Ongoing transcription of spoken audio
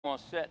I'm going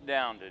to sit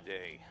down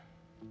today.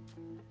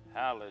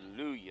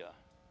 Hallelujah.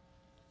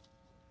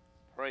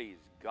 Praise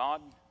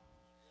God.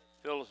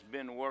 Phil's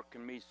been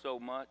working me so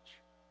much.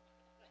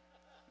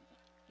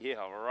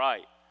 Yeah,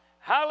 right.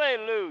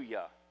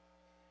 Hallelujah.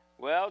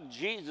 Well,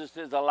 Jesus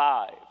is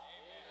alive.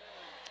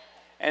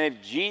 And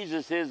if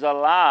Jesus is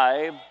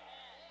alive,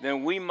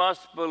 then we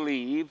must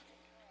believe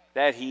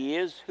that he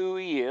is who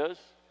he is.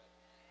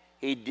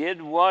 He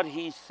did what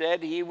he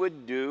said he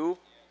would do,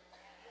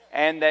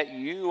 and that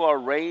you are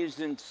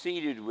raised and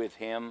seated with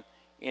him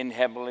in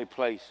heavenly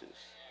places.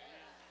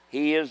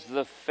 He is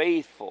the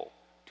faithful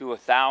to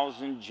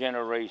 1,000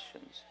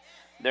 generations.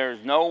 There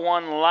is no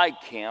one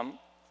like him,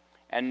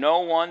 and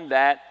no one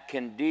that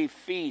can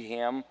defeat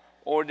him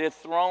or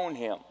dethrone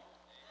him.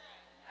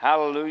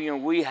 Hallelujah.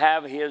 We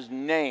have his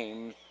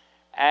name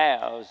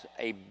as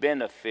a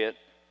benefit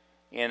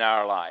in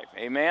our life.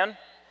 Amen?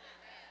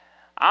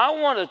 I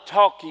want to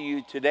talk to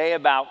you today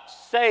about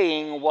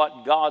saying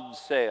what God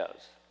says.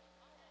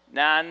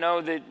 Now, I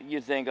know that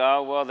you think,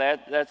 oh, well,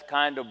 that's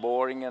kind of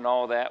boring and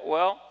all that.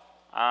 Well,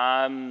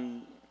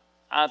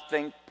 I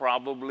think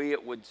probably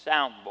it would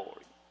sound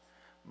boring,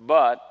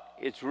 but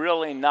it's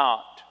really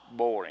not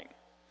boring.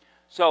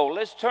 So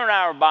let's turn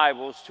our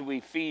Bibles to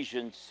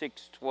Ephesians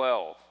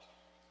 6:12.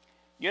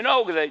 You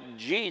know that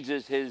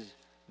Jesus has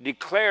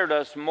declared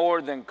us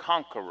more than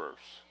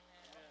conquerors.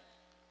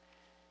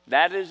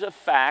 That is a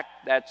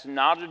fact. That's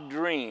not a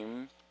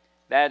dream.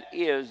 That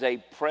is a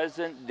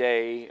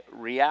present-day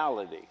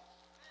reality.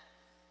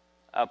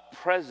 A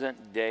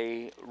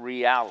present-day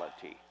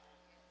reality.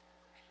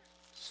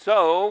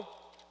 So,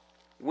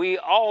 we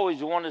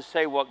always want to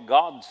say what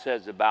God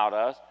says about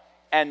us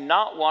and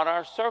not what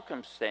our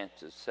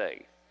circumstances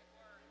say.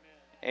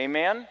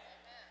 Amen?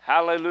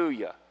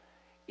 Hallelujah.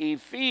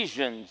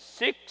 Ephesians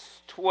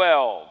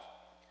 6:12.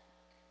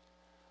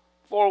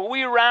 For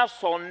we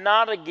wrestle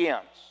not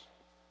against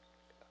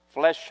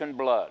flesh and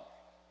blood,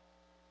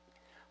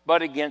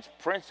 but against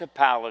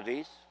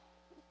principalities,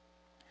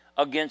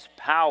 against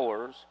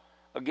powers,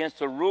 against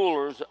the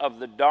rulers of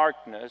the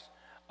darkness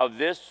of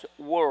this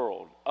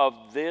world,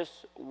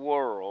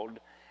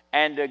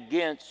 and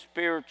against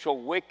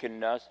spiritual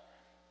wickedness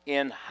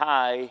in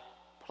high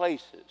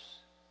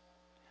places.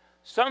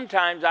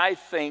 Sometimes I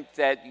think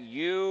that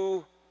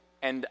you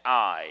and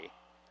I,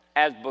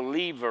 as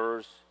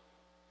believers,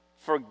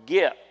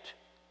 forget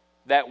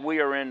that we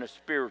are in a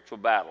spiritual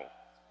battle.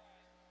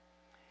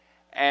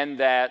 And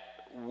that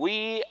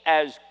we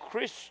as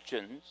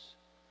Christians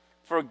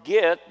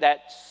forget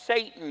that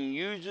Satan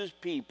uses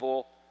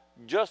people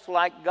just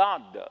like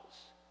God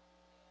does.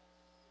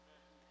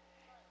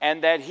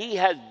 And that he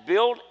has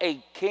built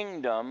a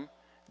kingdom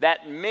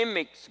that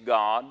mimics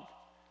God,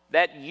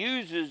 that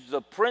uses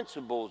the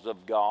principles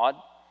of God,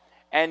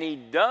 and he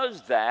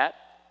does that,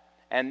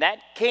 and that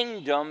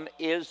kingdom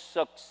is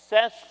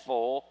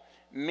successful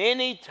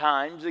many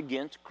times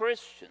against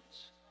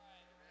Christians.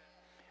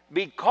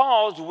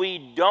 Because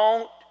we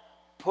don't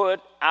put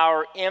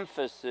our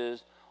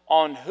emphasis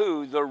on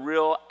who the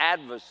real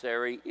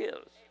adversary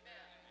is.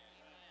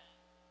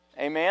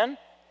 Amen?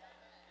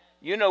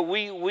 You know,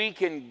 we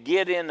can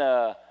get in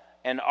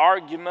an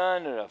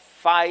argument or a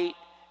fight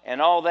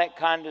and all that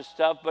kind of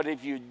stuff, but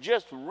if you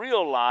just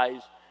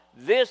realize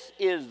this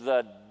is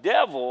the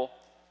devil,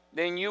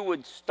 then you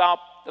would stop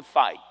the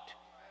fight.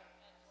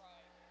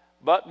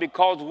 But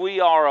because we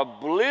are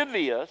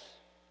oblivious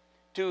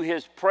to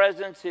his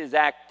presence, his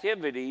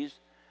activities,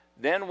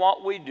 then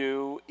what we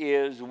do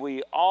is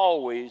we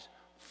always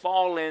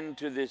fall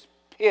into this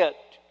pit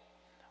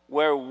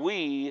where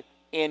we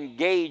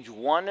engage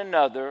one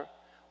another,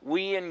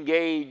 we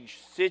engage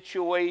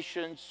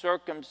situations,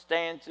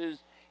 circumstances,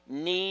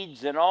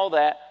 needs, and all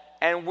that,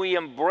 and we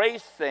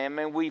embrace them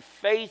and we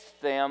face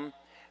them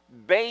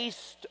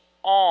based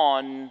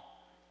on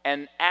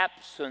an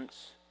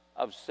absence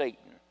of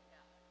Satan.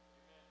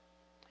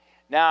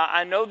 Now,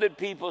 I know that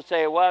people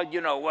say, well,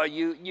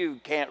 you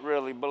can't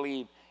really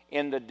believe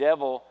in the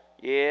devil.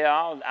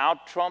 Yeah,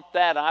 I'll trump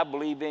that. I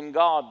believe in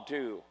God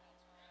too.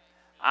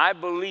 I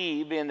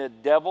believe in the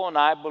devil and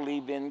I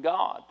believe in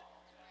God.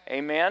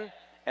 Amen?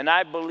 And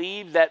I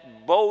believe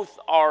that both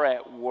are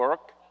at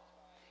work,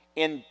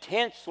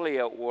 intensely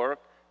at work,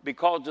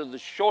 because of the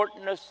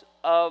shortness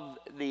of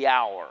the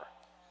hour.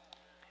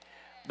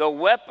 The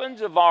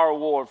weapons of our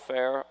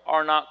warfare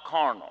are not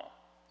carnal.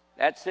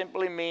 That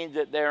simply means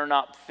that they're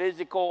not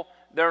physical,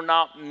 they're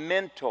not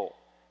mental.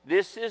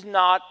 This is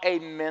not a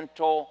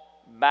mental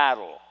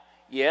battle.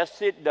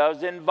 Yes, it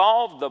does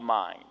involve the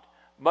mind,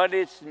 but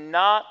it's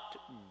not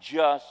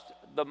just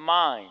the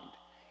mind.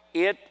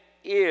 It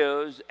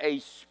is a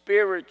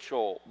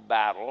spiritual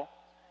battle,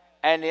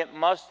 and it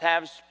must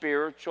have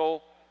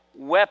spiritual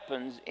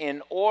weapons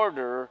in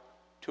order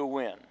to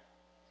win.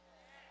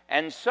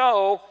 And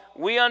so,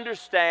 we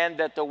understand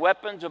that the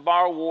weapons of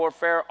our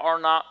warfare are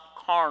not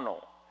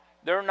carnal.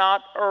 They're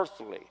not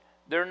earthly.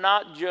 They're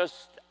not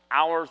just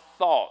our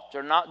thoughts.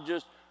 They're not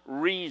just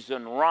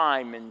reason,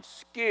 rhyme, and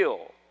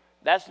skill.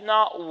 That's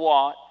not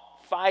what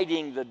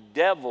fighting the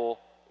devil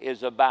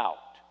is about.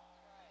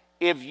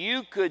 if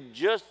you could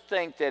just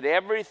think that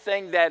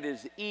everything that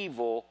is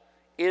evil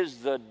is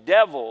the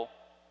devil,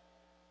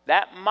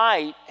 that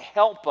might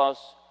help us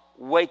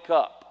wake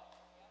up.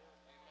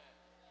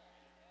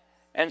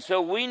 And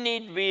so we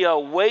need to be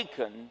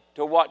awakened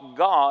to what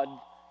God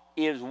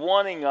is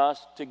wanting us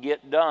to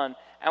get done.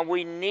 And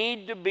we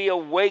need to be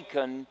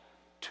awakened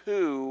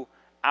to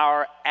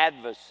our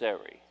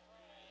adversary.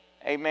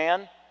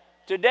 Amen?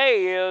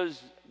 Today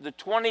is the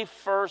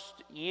 21st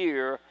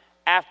year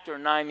after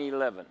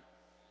 9/11.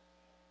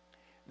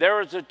 There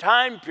was a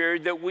time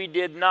period that we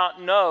did not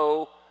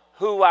know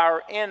who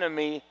our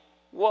enemy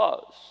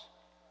was.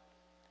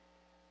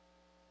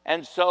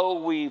 And so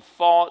we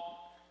fought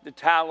the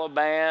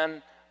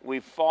Taliban, we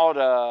fought,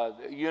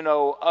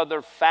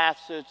 other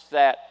facets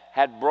that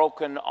had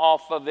broken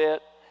off of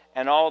it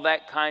and all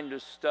that kind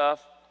of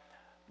stuff.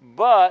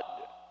 But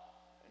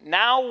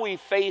now we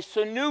face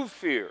a new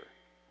fear,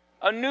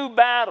 a new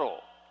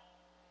battle.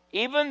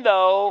 Even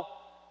though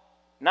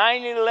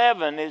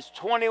 9/11 is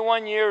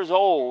 21 years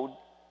old,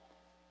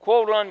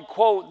 quote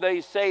unquote,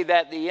 they say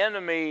that the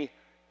enemy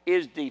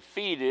is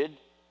defeated.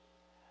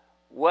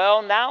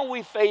 Well, now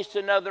we face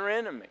another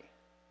enemy.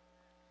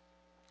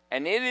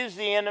 And it is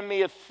the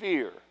enemy of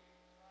fear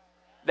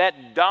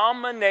that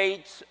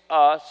dominates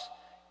us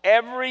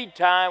every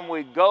time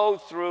we go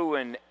through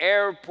an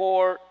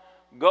airport,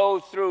 go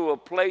through a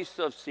place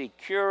of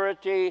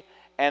security,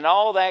 and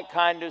all that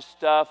kind of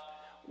stuff.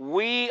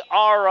 We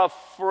are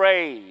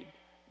afraid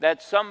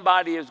that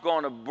somebody is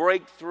going to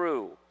break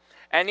through.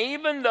 And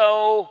even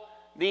though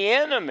the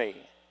enemy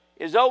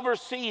is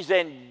overseas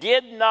and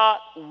did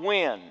not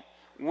win,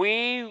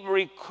 we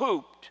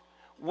recouped.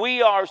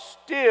 We are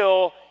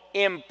still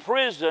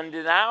imprisoned,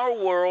 and our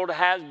world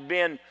has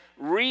been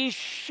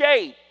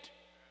reshaped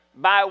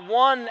by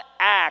one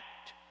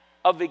act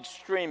of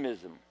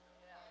extremism.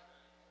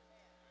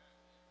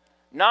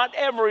 Not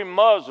every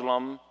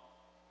Muslim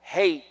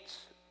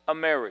hates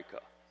America.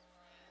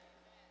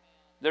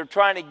 They're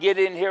trying to get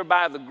in here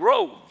by the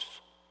groves.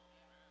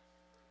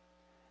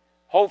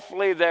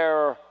 Hopefully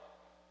their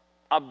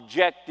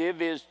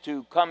objective is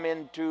to come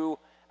into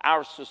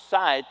our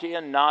society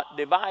and not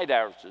divide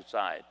our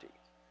society.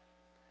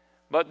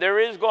 But there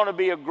is going to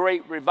be a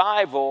great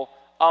revival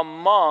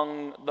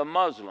among the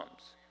Muslims.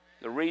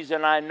 The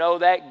reason I know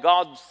that,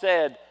 God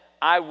said,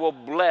 I will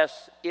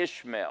bless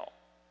Ishmael.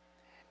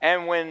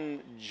 And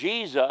when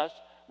Jesus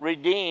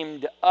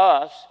redeemed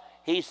us,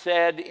 he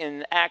said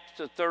in Acts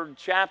the 3rd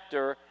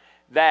chapter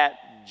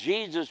that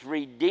Jesus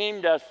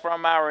redeemed us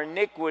from our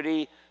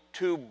iniquity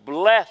to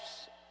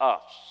bless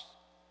us.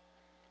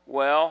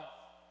 Well,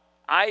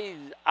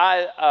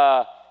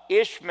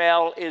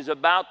 Ishmael is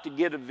about to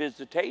get a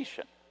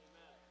visitation.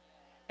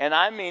 And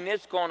I mean,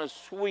 it's going to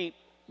sweep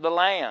the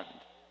land.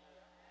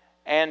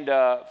 And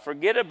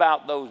forget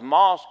about those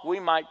mosques. We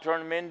might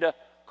turn them into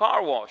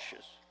car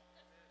washes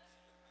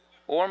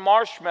or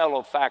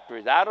marshmallow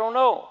factories. I don't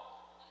know.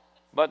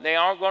 But they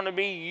aren't going to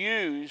be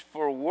used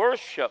for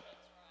worship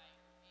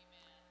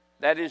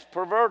that is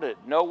perverted.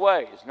 No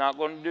way. It's not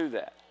going to do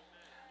that.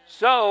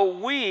 So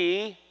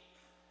we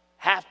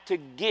have to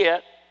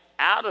get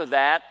out of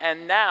that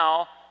and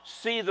now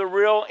see the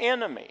real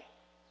enemy.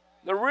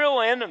 The real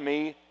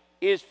enemy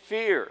is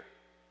fear.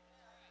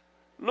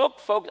 Look,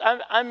 folks,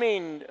 I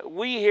mean,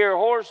 we hear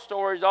horror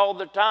stories all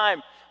the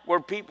time where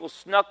people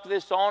snuck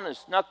this on and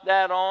snuck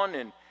that on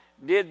and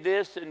did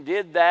this and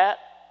did that.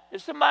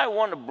 If somebody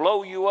want to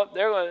blow you up,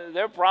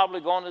 they're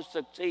probably going to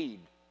succeed.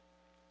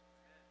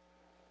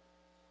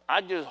 I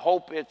just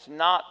hope it's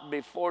not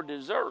before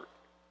dessert.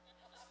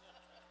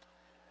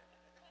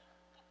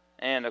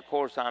 And, of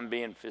course, I'm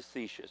being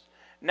facetious.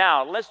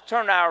 Now, let's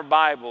turn our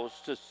Bibles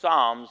to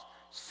Psalms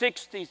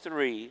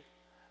 63,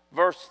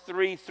 verse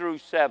 3 through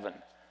 7.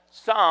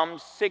 Psalm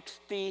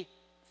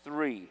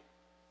 63.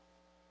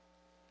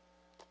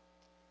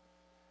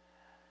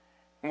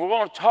 And we're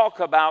going to talk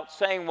about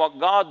saying what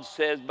God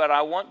says, but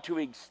I want to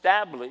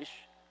establish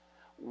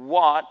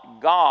what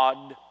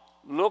God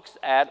looks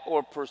at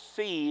or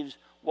perceives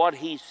what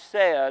he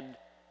said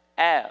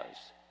as.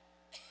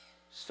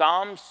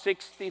 Psalm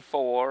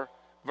 64,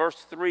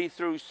 verse 3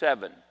 through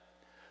 7.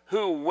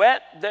 Who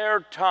wet their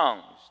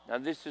tongues. Now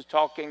this is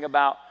talking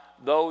about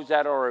those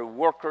that are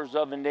workers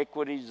of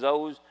iniquities,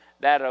 those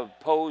that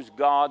oppose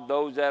God,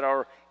 those that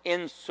are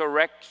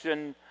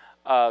insurrection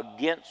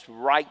against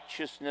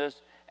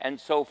righteousness and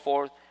so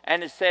forth.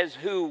 And it says,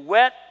 who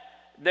wet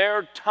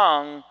their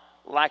tongue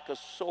like a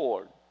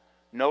sword.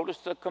 Notice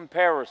the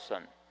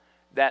comparison,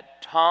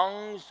 that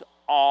tongues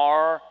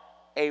are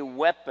a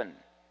weapon.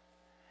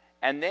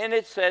 And then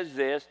it says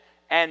this,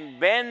 and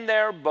bend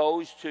their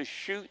bows to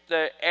shoot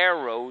the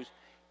arrows,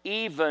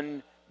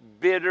 even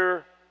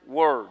bitter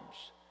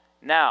words.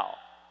 Now,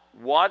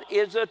 what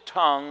is a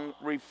tongue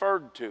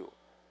referred to?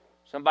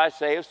 Somebody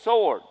say a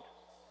sword.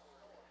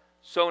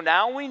 So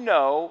now we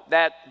know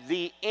that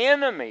the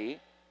enemy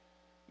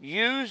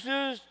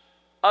uses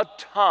a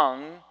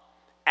tongue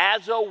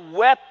as a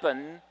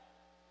weapon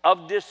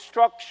of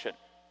destruction.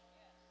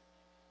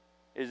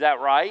 Is that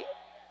right?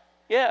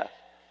 Yes.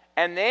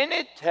 And then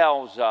it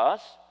tells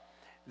us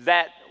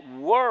that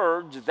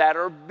words that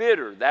are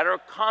bitter, that are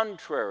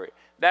contrary,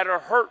 that are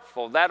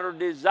hurtful, that are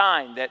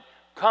designed, that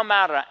come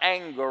out of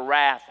anger,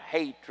 wrath,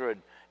 hatred,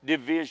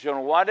 division,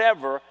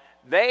 whatever,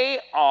 they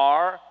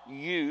are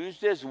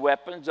used as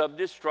weapons of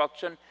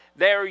destruction.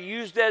 They are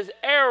used as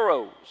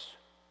arrows.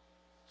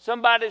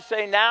 Somebody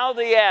say, now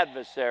the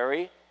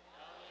adversary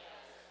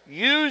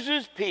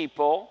uses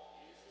people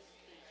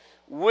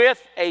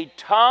with a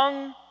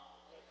tongue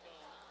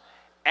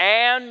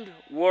and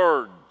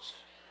words.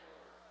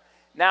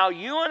 Now,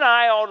 you and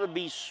I ought to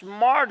be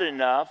smart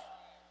enough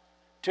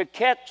to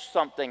catch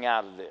something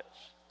out of this.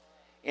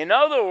 In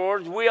other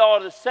words, we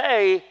ought to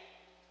say,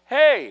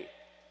 hey,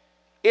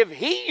 if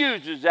he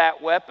uses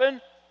that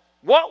weapon,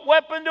 what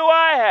weapon do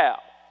I have?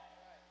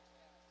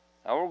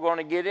 Now, we're going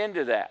to get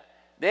into that.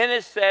 Then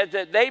it says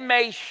that they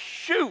may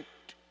shoot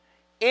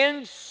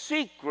in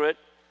secret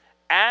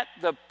at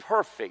the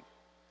perfect.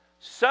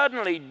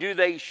 Suddenly do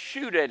they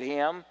shoot at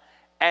him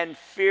and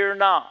fear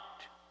not.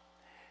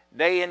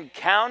 They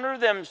encounter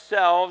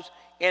themselves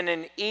in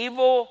an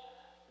evil,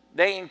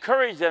 they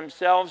encourage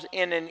themselves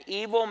in an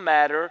evil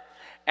matter,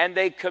 and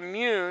they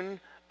commune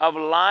of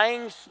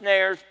lying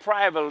snares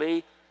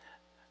privately,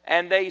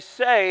 and they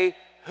say,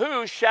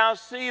 who shall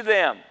see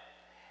them?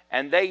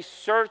 And they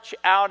search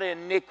out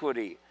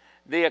iniquity,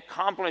 the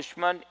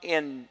accomplishment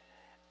in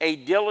a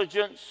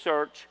diligent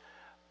search,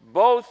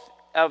 both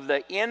of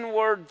the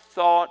inward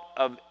thought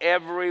of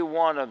every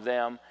one of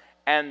them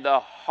and the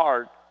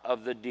heart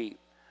of the deep.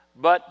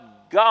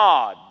 But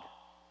God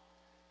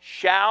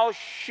shall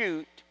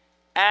shoot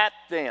at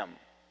them.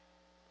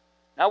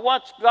 Now,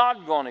 what's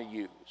God going to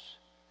use?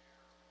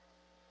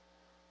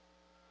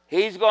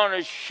 He's going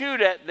to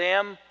shoot at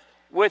them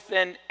with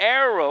an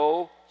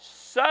arrow.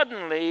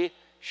 Suddenly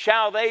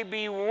shall they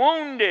be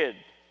wounded.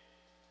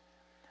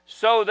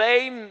 So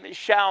they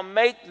shall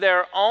make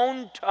their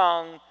own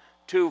tongue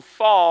to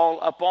fall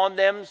upon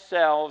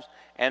themselves,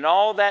 and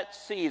all that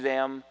see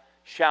them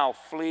shall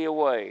flee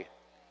away.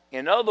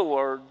 In other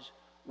words,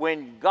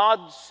 when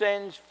God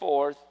sends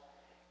forth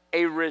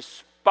a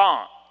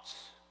response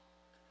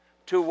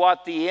to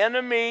what the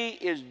enemy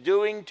is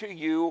doing to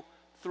you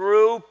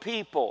through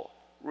people,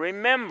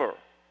 remember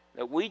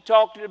that we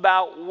talked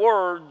about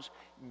words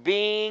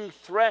being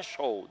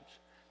thresholds.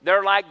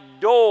 They're like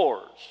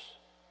doors.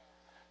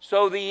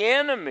 So the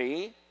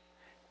enemy,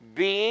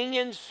 being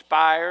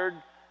inspired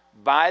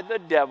by the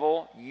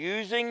devil,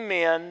 using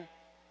men,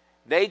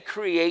 they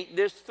create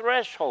this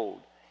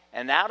threshold.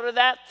 And out of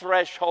that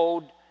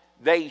threshold,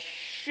 they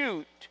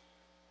shoot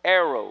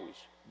arrows,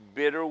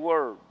 bitter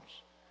words.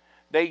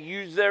 They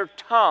use their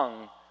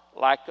tongue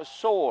like a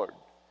sword.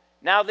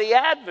 Now the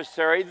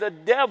adversary, the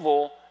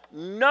devil,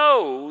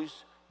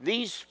 knows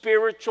these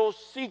spiritual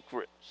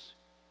secrets.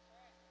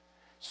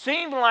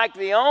 Seems like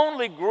the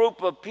only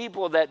group of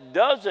people that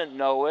doesn't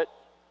know it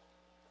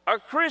are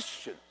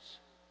Christians.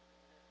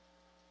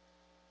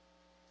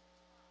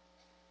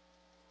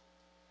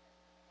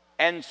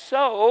 And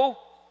so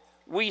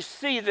we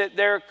see that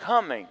they're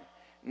coming.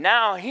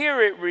 Now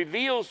here it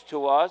reveals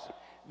to us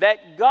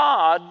that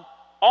God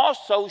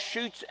also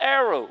shoots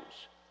arrows.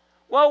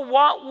 Well,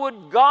 what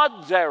would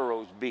God's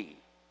arrows be?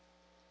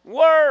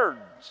 Words.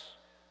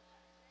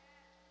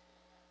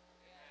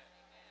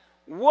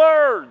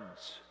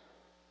 Words.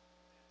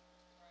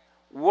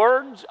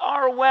 Words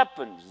are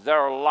weapons.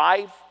 They're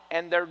life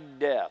and they're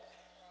death.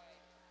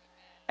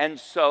 And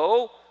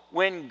so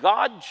when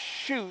God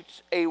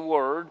shoots a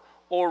word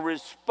or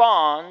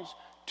responds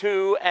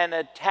to an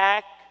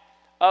attack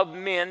of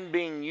men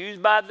being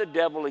used by the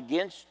devil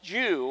against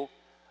you,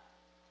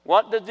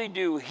 what does he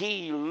do?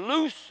 He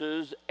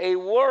looses a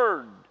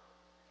word.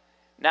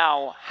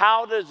 Now,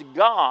 how does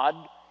God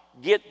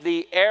get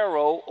the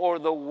arrow or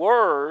the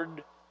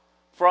word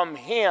from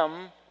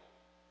him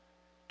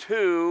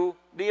to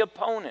the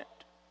opponent?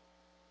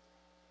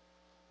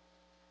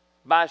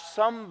 By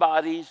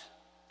somebody's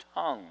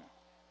tongue.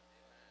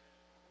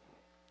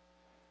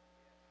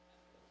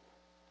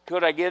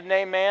 Could I get an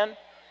amen?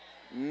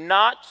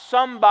 Not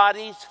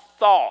somebody's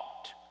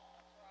thought.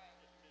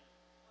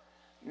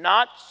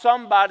 Not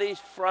somebody's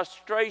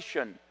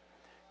frustration.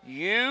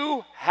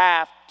 You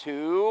have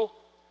to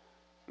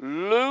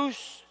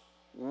loose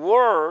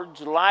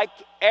words like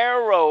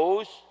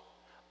arrows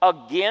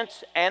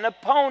against an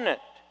opponent.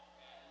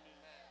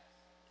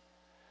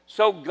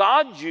 So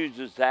God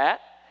uses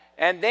that.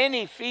 And then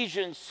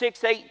Ephesians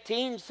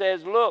 6:18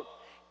 says, look,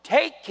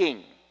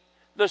 taking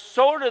the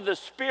sword of the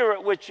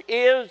Spirit, which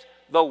is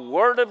the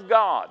Word of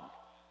God,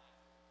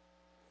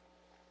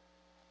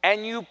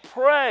 and you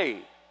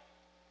pray.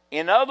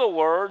 In other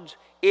words,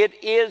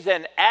 it is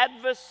an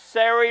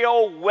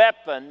adversarial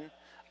weapon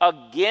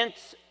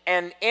against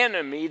an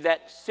enemy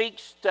that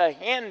seeks to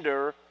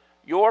hinder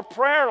your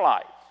prayer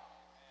life.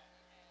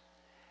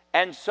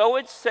 And so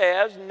it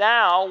says,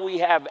 now we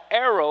have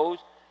arrows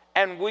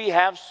and we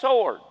have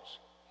swords.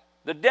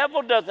 The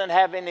devil doesn't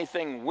have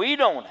anything we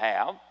don't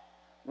have.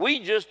 We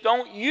just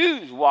don't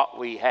use what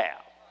we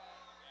have.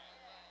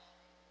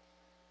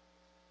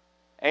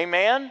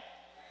 Amen?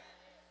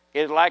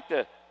 It's like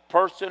the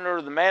person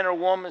or the man or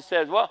woman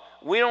says, well,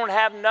 we don't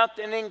have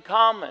nothing in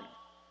common.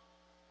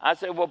 I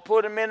say, well,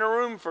 put them in a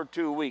room for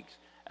 2 weeks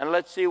and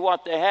let's see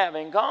what they have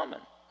in common.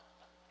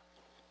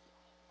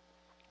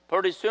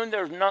 Pretty soon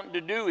there's nothing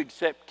to do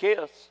except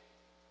kiss.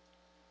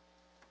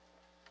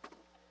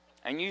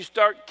 And you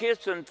start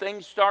kissing,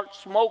 things start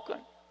smoking.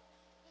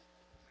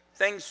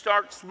 Things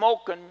start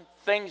smoking,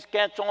 things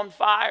catch on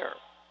fire.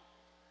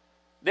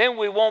 Then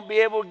we won't be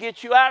able to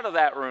get you out of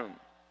that room.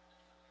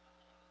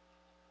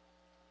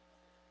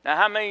 Now,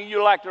 how many of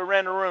you like to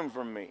rent a room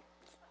from me?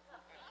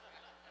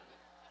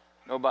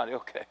 Nobody?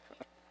 Okay.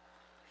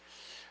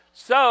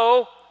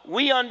 So,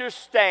 we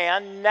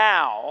understand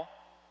now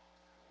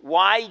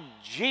why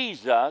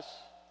Jesus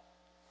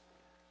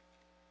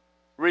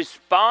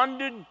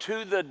responded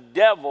to the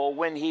devil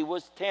when he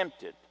was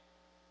tempted,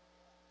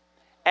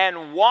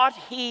 and what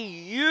he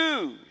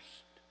used,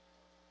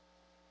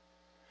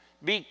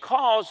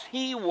 because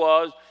he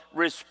was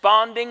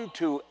responding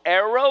to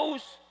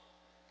arrows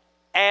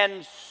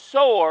and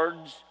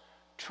swords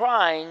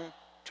trying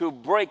to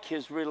break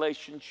his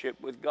relationship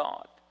with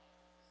God,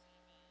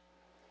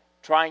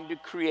 trying to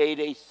create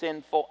a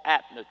sinful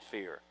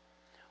atmosphere.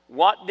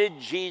 What did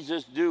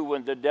Jesus do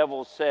when the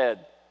devil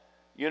said,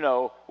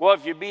 well,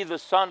 if you be the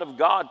Son of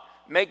God,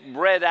 make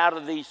bread out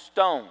of these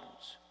stones?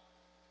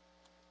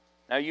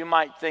 Now, you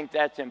might think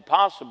that's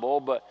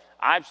impossible, but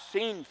I've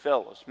seen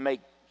Phyllis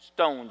make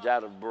stones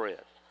out of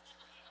bread.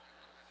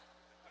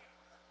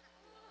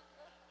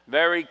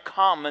 Very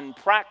common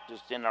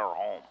practice in our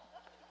home.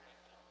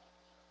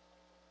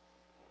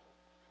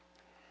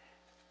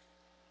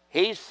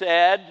 He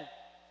said,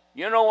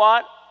 you know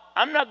what?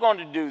 I'm not going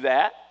to do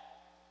that.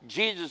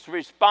 Jesus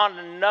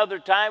responded another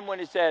time when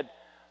he said,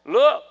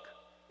 look,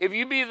 if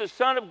you be the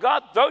Son of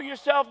God, throw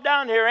yourself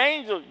down here,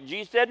 angel.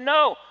 Jesus said,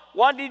 no.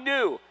 What did he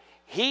do?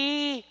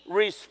 He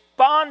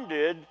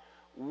responded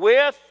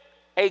with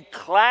a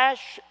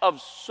clash of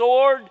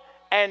sword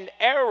and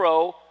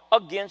arrow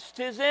against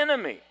his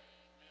enemy.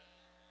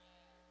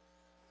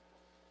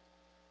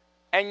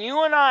 And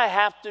you and I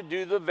have to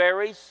do the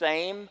very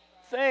same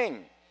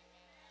thing.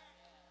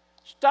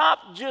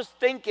 Stop just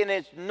thinking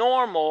it's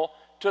normal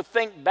to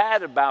think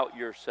bad about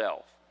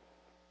yourself.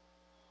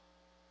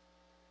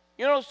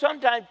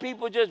 Sometimes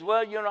people just,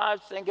 I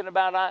was thinking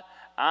about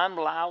I'm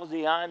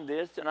lousy, I'm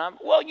this, and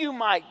well, you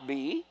might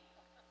be.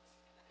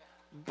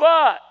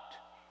 But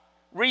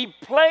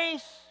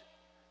replace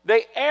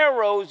the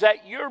arrows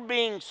that you're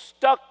being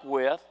stuck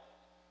with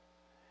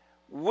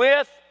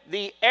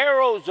the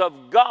arrows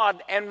of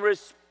God and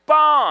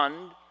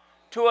respond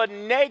to a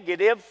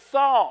negative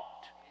thought.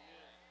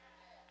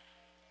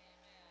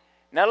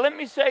 Now, let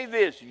me say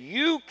this.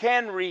 You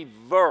can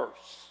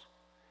reverse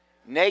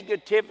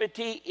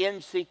negativity,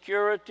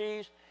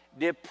 insecurities,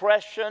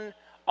 depression,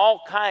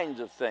 all kinds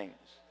of things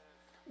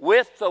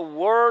with the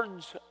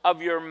words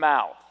of your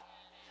mouth.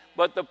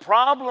 But the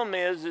problem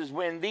is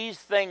when these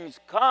things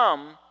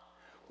come,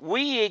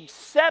 we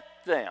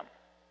accept them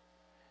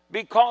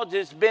because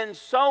it's been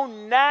so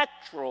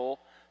natural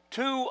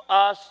to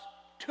us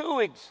to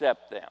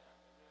accept them.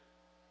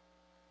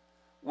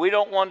 We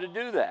don't want to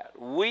do that.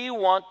 We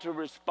want to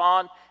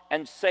respond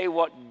and say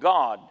what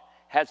God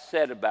has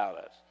said about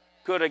us.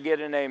 Could I get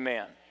an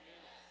amen?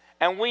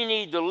 And we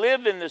need to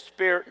live in the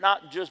Spirit,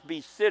 not just be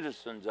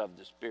citizens of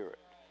the Spirit.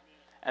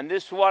 And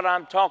this is what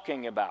I'm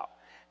talking about.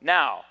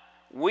 Now,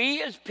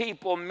 we as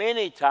people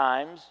many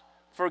times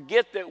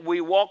forget that we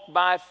walk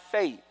by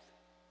faith,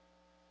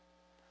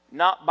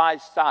 not by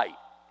sight.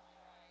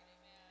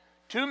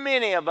 Too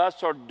many of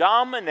us are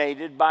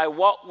dominated by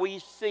what we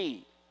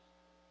see.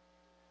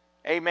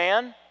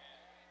 Amen?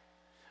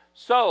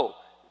 So,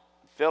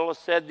 Phyllis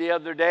said the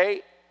other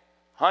day,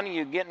 honey,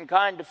 you're getting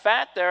kind of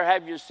fat there.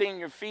 Have you seen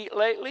your feet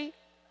lately?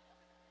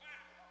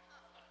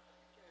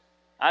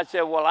 I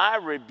said, well, I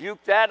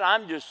rebuke that.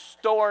 I'm just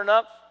storing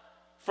up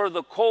for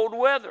the cold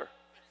weather.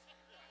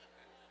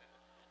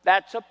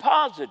 That's a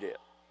positive.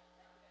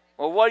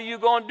 Well, what are you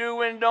going to do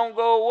when it don't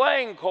go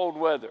away in cold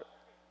weather?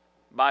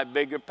 Buy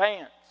bigger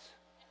pants.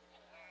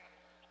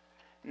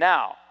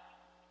 Now,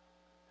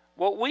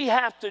 what we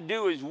have to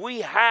do is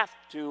we have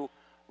to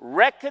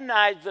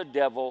recognize the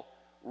devil,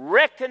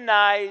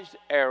 recognize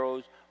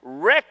arrows,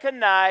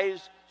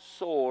 recognize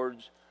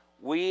swords.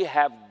 We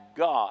have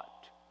got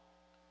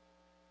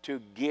to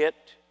get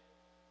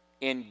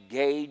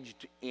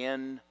engaged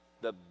in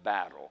the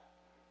battle.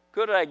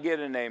 Could I get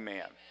an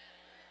amen?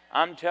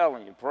 I'm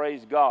telling you,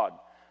 praise God.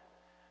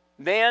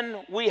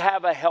 Then we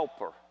have a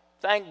helper.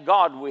 Thank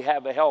God we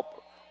have a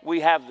helper. We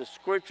have the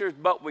scriptures,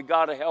 but we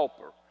got a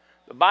helper.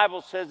 The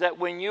Bible says that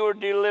when you are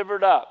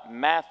delivered up,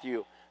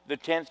 Matthew, the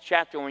 10th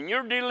chapter, when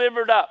you're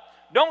delivered up,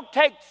 don't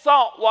take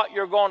thought what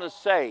you're going to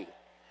say,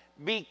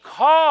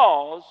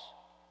 because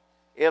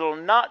it'll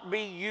not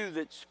be you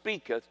that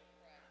speaketh,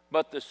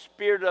 but the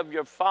Spirit of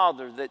your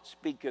Father that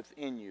speaketh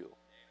in you.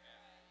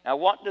 Now,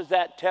 what does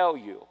that tell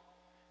you?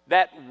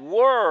 That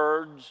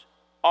words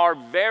are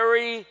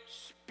very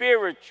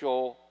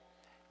spiritual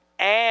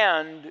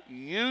and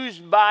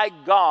used by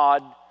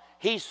God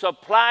He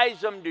supplies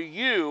them to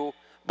you,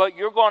 but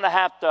you're going to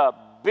have to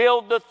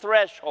build the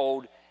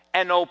threshold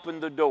and open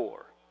the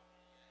door.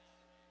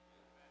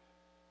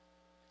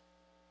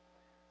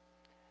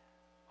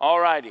 All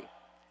righty.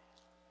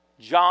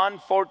 John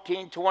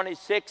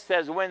 14:26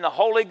 says, when the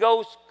Holy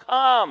Ghost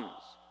comes,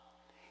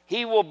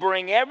 He will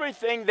bring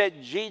everything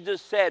that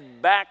Jesus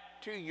said back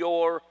to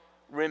your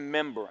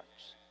remembrance.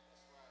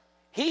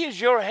 He is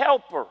your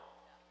helper.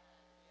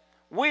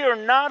 We are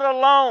not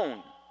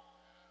alone.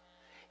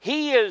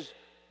 He is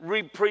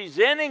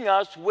representing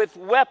us with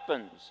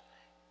weapons,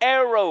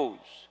 arrows,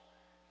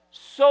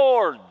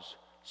 swords,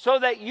 so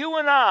that you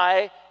and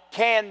I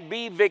can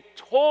be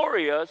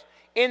victorious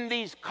in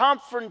these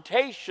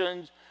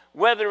confrontations,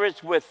 whether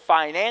it's with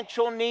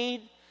financial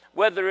need,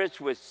 whether it's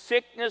with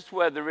sickness,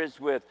 whether it's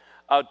with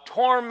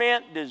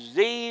torment,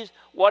 disease,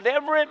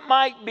 whatever it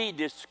might be,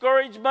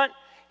 discouragement.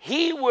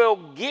 He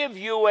will give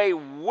you a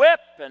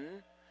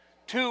weapon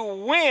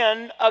to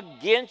win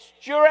against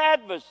your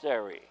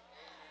adversary.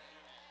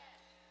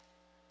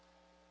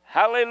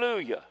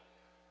 Hallelujah.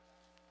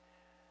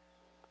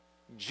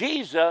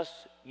 Jesus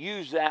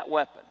used that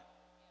weapon.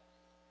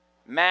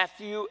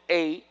 Matthew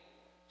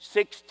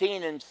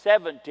 8:16 and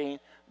 17,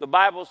 the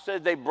Bible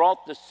says they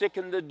brought the sick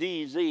and the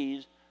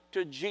diseased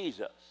to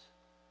Jesus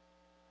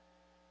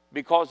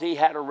because He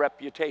had a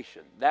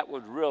reputation. That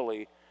was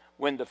really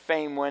when the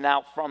fame went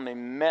out from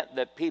Him, meant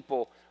that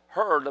people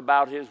heard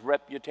about His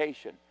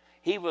reputation.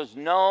 He was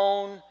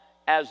known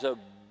as a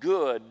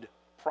good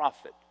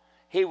prophet.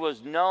 He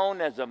was known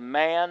as a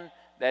man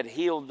that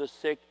healed the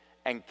sick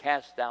and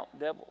cast out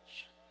devils.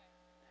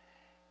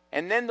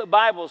 And then the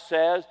Bible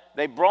says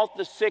they brought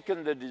the sick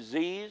and the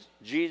diseased.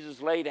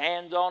 Jesus laid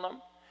hands on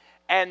them.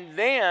 And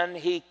then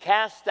He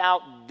cast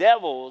out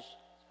devils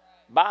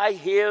by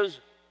His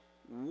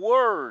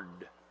word.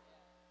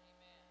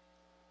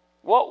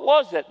 What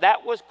was it?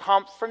 That was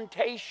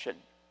confrontation.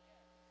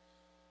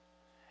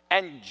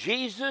 And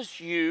Jesus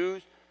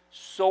used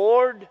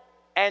sword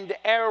and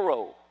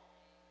arrow.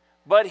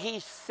 But He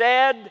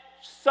said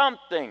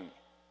something.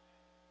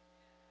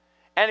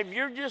 And if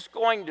you're just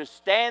going to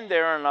stand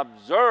there and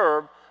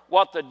observe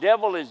what the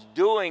devil is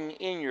doing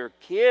in your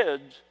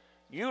kids,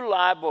 you're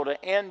liable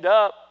to end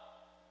up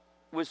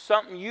with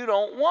something you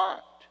don't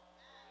want.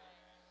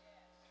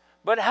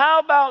 But how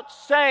about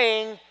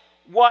saying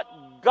what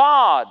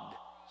God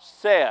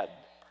said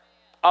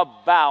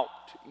about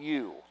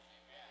you?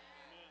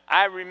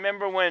 I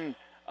remember when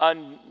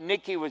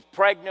Nikki was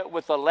pregnant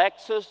with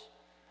Alexis.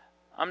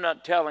 I'm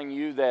not telling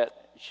you that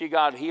she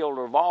got healed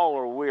of all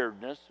her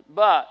weirdness,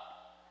 but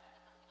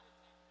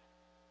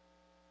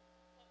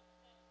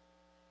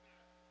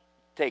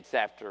takes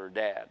after her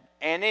dad.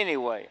 And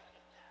anyway,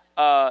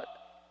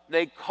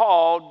 they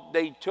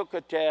took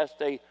a test,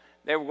 they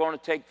were going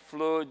to take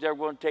fluids, they were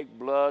going to take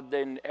blood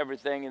and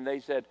everything, and they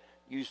said,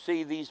 you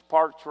see these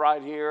parts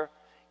right here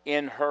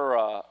in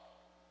her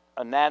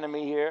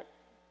anatomy here?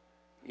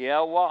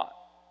 Yeah, what?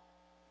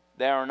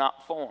 They are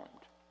not formed.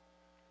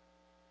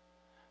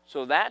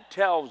 So that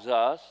tells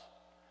us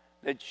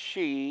that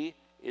she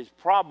is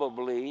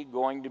probably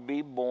going to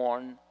be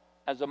born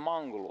as a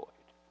mongoloid.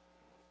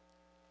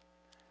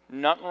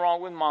 Nothing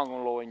wrong with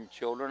mongoloid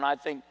children. I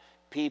think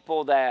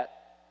people that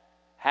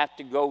have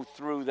to go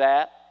through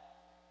that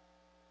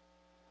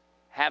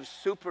have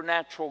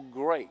supernatural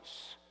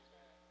grace.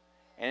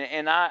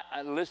 And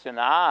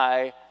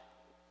I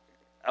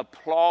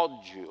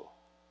applaud you.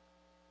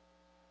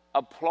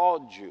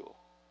 Applaud you.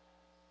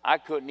 I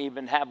couldn't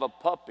even have a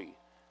puppy.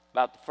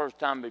 About the first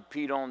time he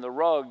peed on the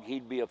rug,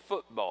 he'd be a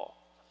football.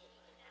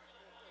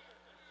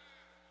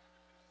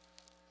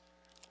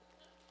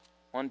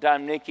 One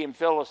time, Nikki and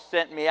Phyllis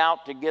sent me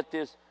out to get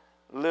this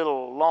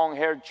little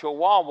long-haired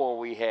chihuahua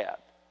we had.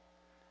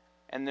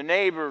 And the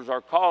neighbors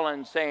are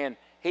calling saying,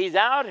 he's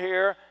out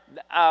here,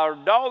 our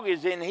dog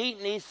is in heat,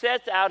 and he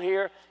sits out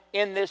here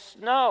in this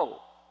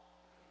snow.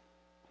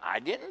 I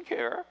didn't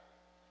care.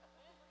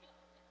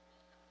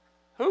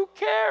 Who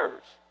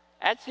cares?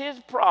 That's his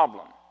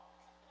problem.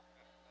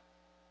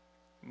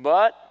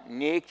 But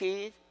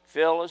Nikki,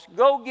 Phyllis,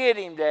 go get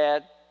him,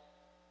 Dad.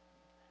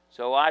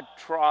 So I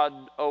trod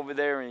over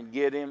there and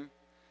get him.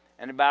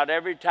 And about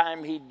every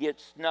time he'd get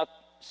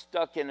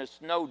stuck in a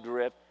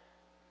snowdrift,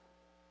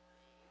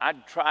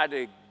 I'd try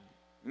to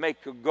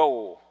make a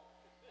goal.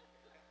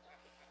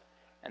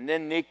 And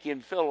then Nikki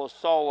and Phyllis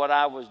saw what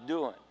I was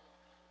doing.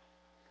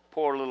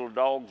 Poor little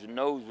dog's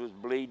nose was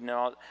bleeding. And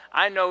all.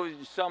 I know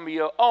some of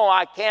you, oh,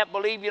 I can't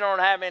believe you don't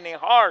have any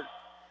heart.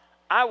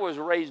 I was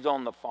raised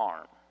on the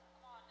farm.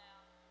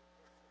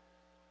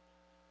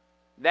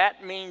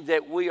 That means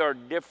that we are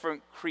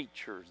different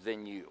creatures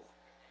than you.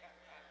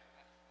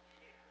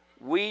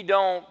 We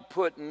don't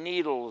put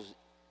needles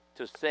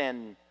to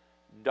send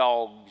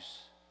dogs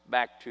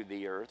back to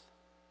the earth.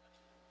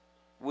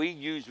 We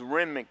use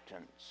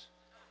Remingtons.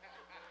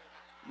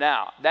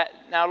 Now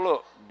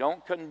look,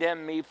 don't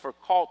condemn me for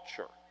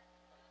culture.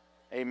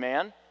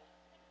 Amen?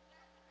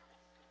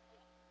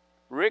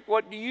 Rick,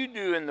 what do you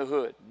do in the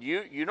hood?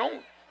 You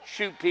don't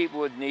shoot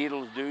people with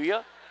needles, do you?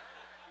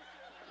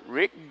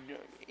 Rick,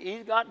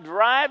 he's got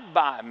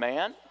drive-by,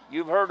 man.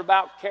 You've heard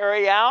about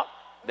carry out.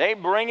 They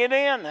bring it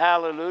in,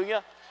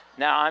 hallelujah.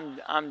 Now,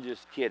 I'm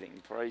just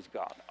kidding, praise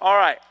God. All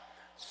right,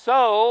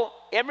 so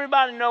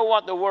everybody know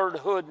what the word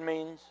hood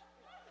means?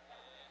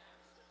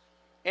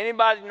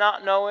 Anybody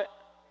not know it?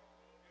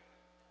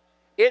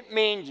 It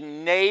means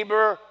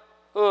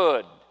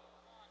neighborhood,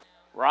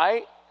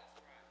 right?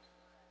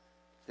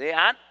 See,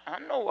 I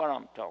know what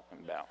I'm talking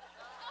about.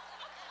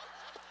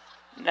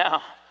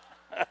 Now,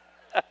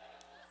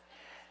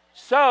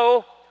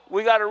 so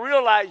we got to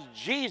realize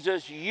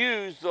Jesus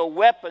used the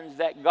weapons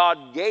that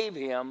God gave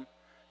him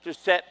to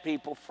set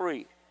people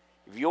free.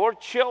 If your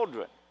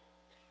children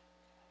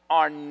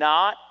are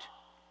not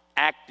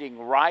acting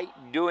right,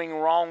 doing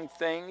wrong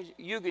things,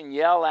 you can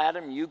yell at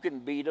them, you can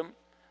beat them.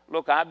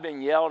 Look, I've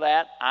been yelled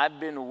at, I've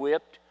been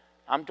whipped.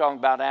 I'm talking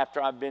about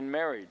after I've been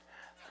married.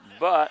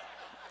 But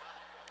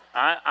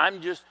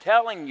I'm just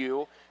telling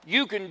you,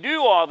 you can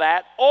do all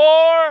that,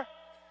 or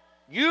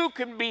you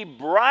can be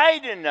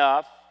bright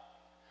enough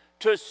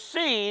to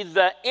see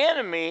the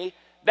enemy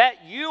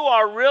that you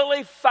are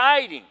really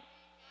fighting.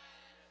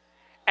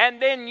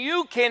 And then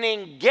you can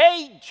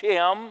engage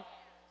him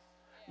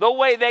the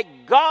way that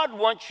God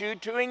wants you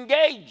to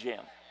engage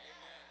him.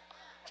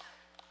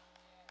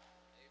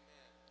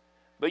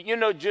 But you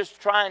know,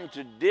 just trying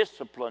to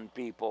discipline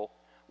people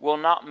will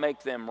not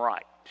make them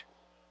right.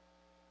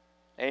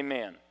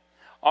 Amen.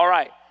 All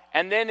right.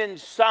 And then in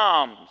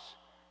Psalms,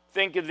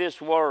 think of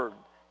this word.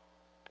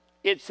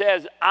 It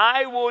says,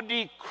 I will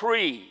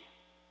decree.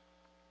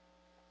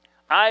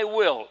 I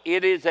will.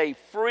 It is a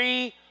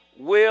free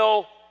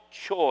will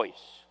choice.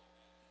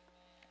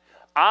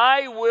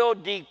 I will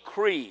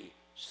decree,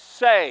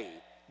 say,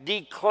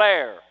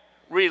 declare,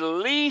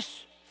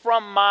 release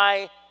from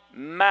my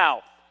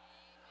mouth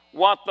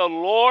what the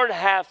Lord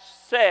hath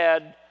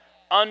said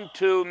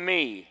unto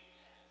me.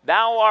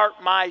 Thou art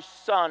my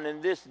son,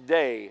 and this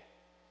day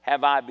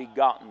have I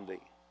begotten thee.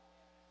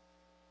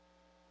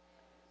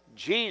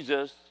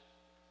 Jesus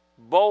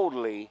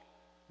boldly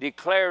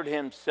declared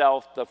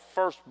himself the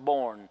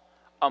firstborn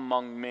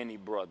among many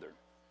brethren.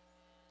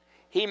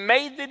 He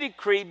made the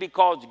decree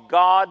because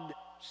God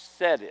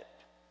said it.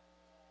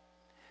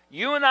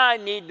 You and I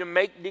need to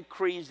make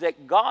decrees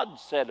that God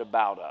said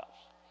about us,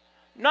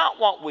 not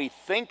what we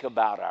think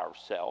about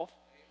ourselves.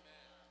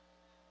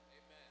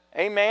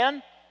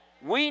 Amen?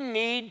 We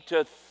need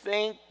to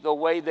think the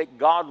way that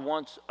God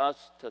wants us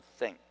to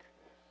think.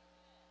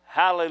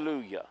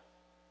 Hallelujah.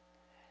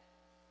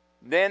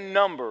 Then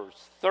Numbers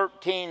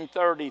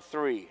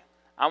 13:33.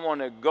 I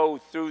want to go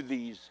through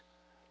these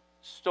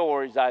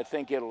stories. I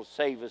think it'll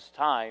save us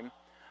time.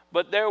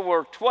 But there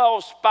were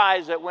 12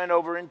 spies that went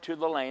over into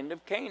the land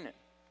of Canaan.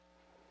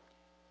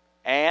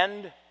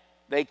 And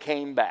they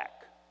came back.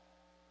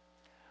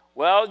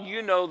 Well,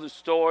 you know the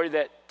story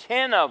that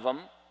 10 of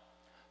them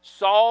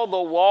saw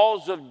the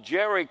walls of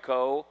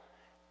Jericho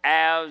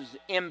as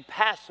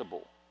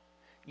impassable.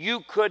 You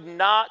could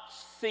not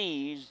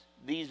seize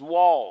these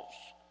walls.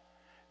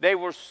 They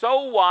were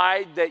so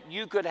wide that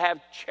you could have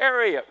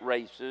chariot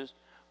races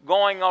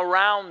going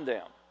around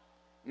them.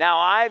 Now,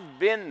 I've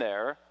been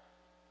there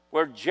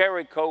where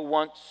Jericho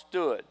once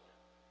stood,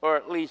 or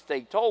at least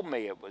they told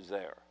me it was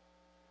there.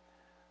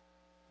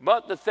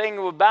 But the thing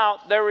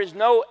about, there is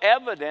no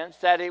evidence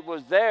that it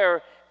was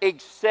there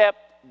except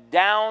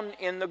down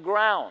in the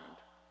ground.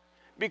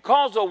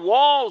 Because the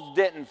walls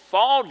didn't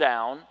fall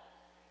down,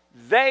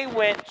 they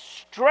went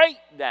straight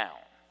down.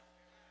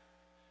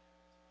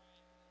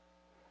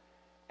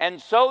 And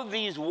so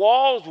these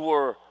walls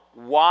were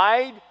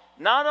wide.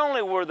 Not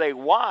only were they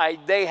wide,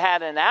 they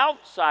had an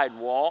outside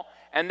wall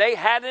and they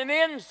had an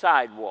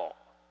inside wall.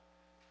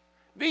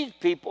 These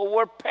people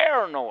were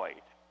paranoid.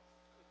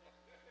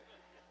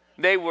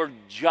 They were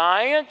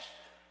giants.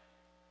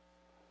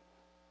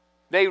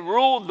 They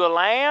ruled the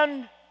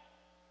land.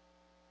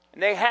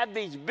 And they had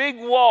these big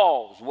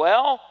walls.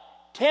 Well,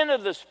 10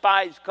 of the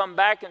spies come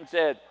back and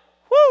said,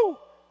 whoo,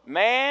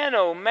 man,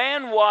 oh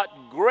man, what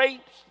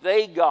grapes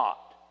they got.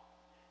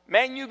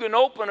 Man, you can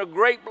open a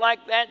grape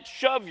like that,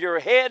 shove your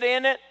head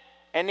in it,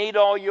 and eat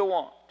all you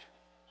want.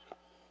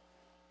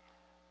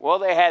 Well,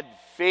 they had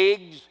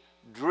figs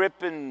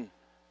dripping,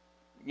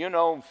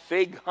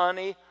 fig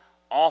honey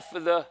off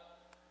of the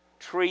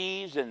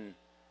trees, and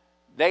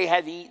they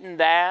had eaten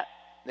that.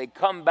 They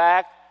come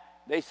back.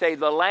 They say,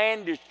 the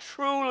land is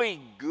truly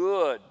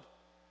good,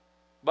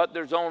 but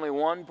there's only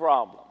one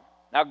problem.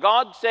 Now,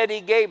 God said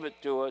he gave it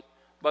to us,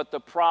 but the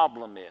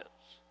problem is.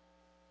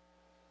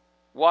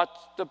 What's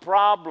the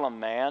problem,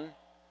 man?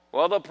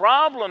 Well, the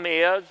problem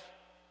is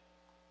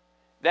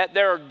that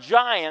there are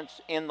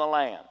giants in the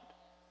land.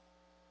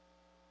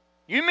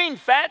 You mean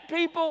fat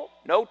people?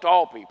 No,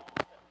 tall people.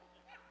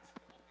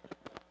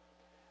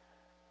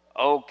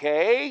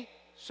 Okay,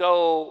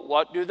 so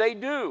what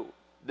do?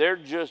 They're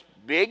just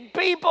big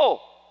people.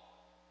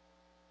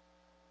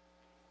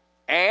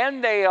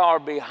 And they are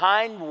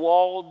behind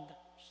walled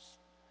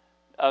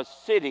a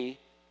city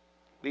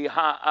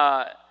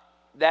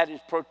that is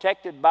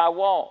protected by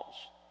walls.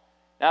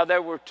 Now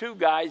there were 2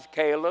 guys,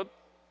 Caleb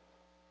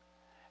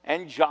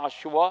and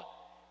Joshua,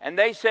 and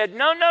they said,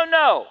 no, no,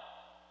 no.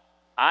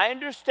 I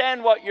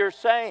understand what you're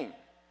saying.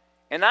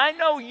 And I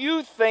know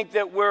you think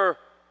that we're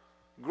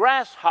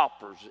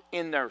grasshoppers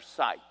in their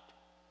sight.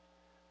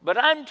 But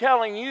I'm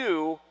telling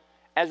you,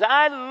 as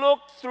I look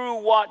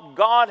through what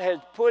God has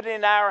put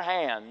in our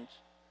hands,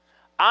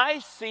 I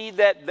see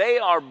that they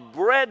are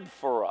bread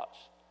for us.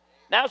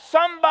 Now,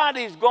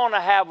 somebody's going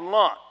to have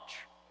lunch.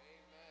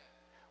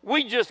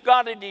 We just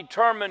got to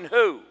determine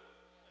who.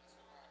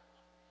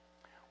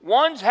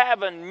 One's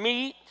having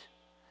meat,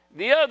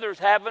 the other's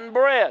having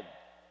bread.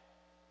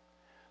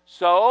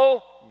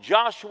 So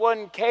Joshua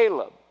and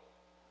Caleb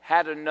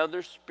had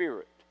another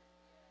spirit.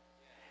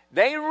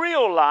 They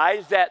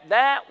realized that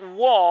that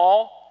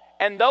wall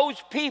and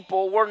those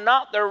people were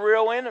not their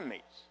real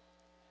enemies.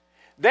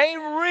 They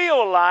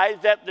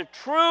realized that the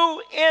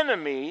true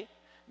enemy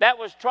that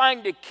was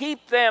trying to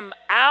keep them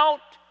out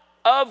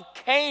of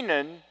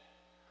Canaan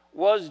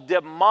was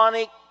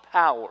demonic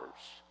powers.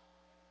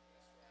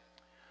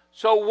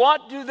 So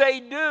what do?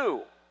 They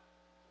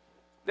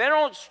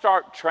don't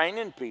start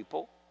training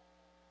people.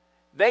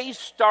 They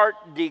start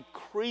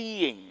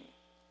decreeing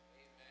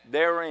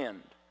their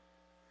end.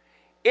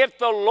 If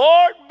the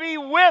Lord be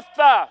with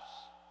us,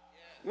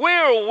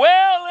 we're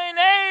well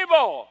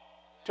enabled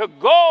to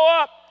go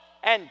up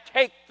and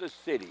take the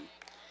city.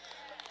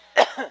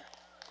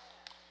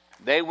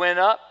 They went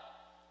up,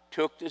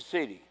 took the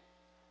city.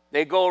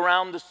 They go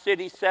around the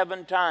city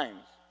 7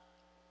 times.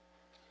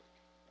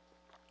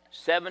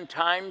 7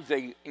 times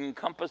they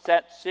encompass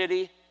that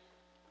city,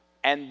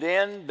 and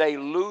then they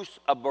loose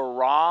a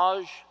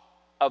barrage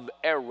of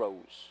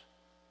arrows.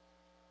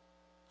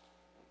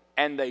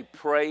 And they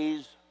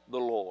praise the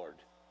Lord.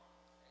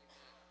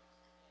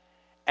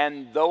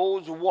 And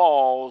those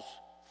walls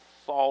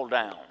fall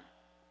down.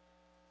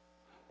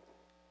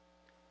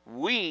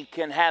 We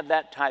can have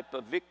that type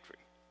of victory.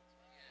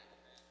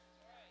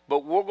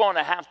 But we're going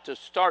to have to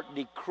start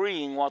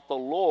decreeing what the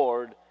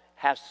Lord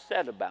has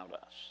said about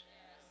us.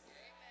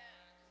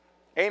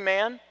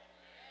 Amen?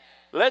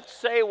 Let's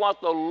say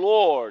what the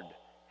Lord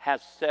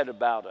has said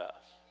about us.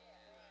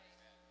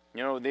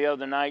 You know, the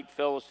other night,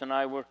 Phyllis and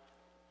I were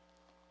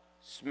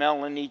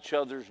smelling each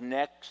other's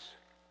necks.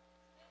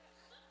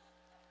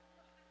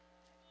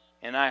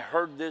 And I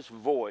heard this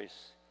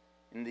voice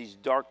in these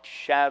dark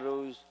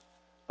shadows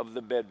of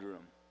the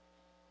bedroom.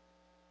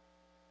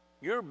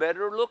 You're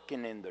better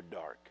looking in the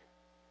dark.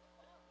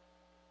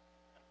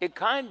 It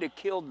kind of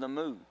killed the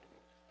mood.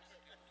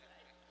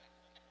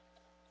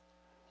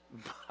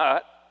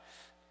 But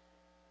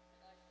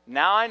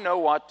now I know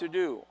what to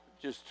do.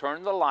 Just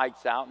turn the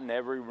lights out in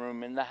every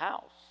room in the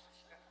house.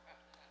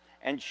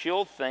 And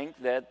she'll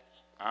think that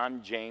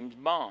I'm James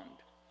Bond.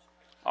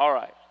 All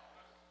right.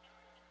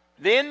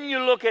 Then you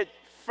look at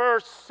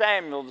 1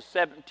 Samuel, the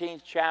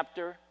 17th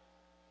chapter.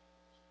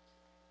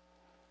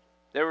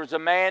 There was a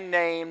man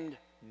named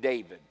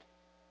David.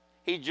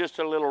 He's just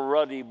a little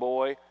ruddy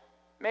boy,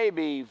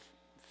 maybe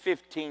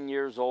 15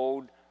 years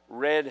old,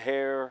 red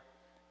hair,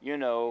 you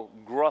know,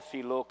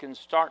 gruffy looking,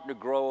 starting to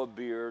grow a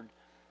beard.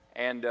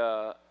 And,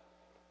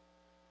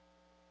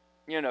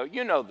 you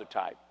know the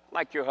type,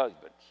 like your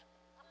husband's.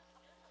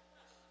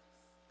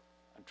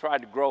 I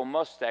tried to grow a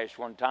mustache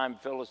one time.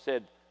 Phyllis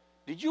said,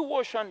 "Did you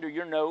wash under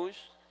your nose?"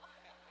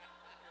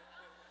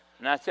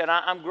 And I said,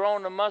 I'm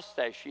growing a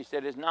mustache. She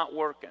said, "It's not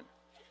working."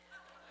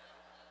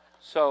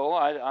 So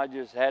I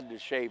just had to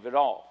shave it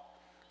off.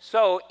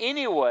 So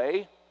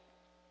anyway,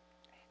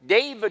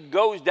 David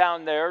goes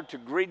down there to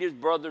greet his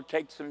brother,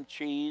 take some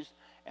cheese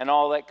and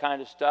all that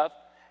kind of stuff.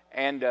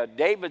 And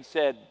David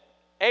said,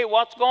 "Hey,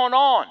 what's going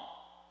on?"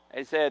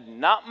 They said,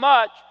 "Not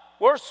much.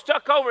 We're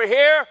stuck over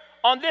here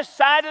on this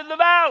side of the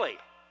valley."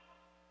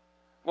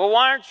 "Well,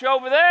 why aren't you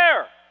over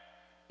there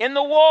in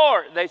the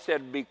war?" They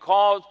said,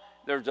 "Because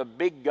there's a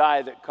big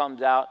guy that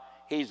comes out.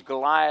 He's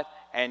Goliath,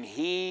 and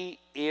he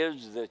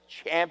is the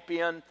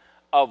champion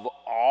of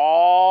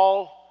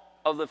all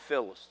of the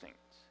Philistines."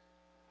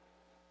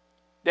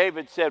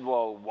 David said,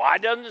 "Well, why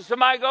doesn't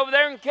somebody go over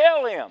there and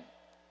kill him?"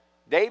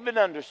 David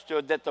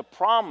understood that the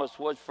promise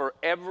was for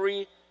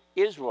every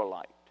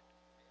Israelite.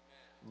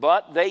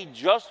 But they,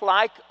 just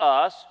like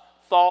us,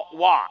 thought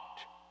what?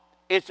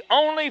 It's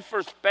only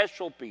for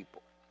special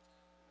people.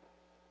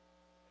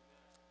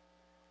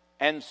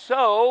 And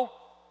so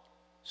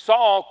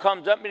Saul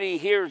comes up and he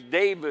hears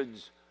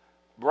David's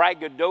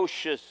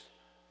braggadocious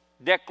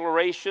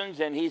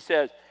declarations, and he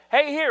says,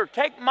 "Hey, here,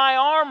 take my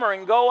armor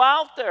and go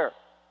out there.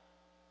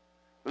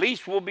 At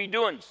least we'll be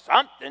doing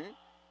something."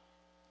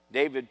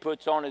 David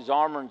puts on his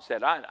armor and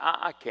said,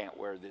 I can't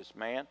wear this,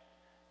 man.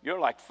 You're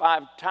like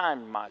 5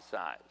 times my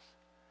size.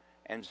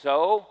 And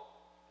so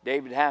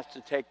David has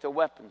to take the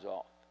weapons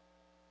off.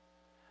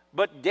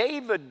 But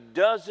David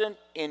doesn't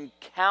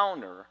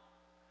encounter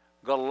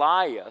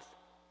Goliath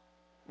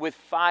with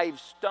 5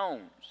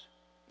 stones.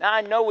 Now,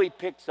 I know he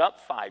picks up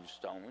 5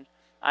 stones.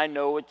 I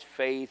know it's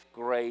faith,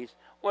 grace,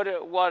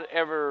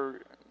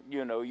 whatever,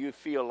 you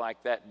feel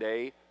like that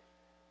day.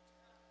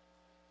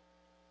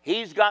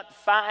 He's got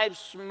 5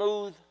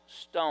 smooth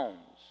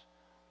stones.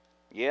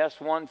 Yes,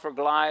 one for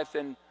Goliath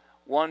and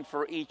one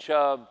for each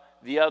of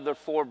the other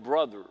 4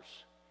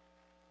 brothers.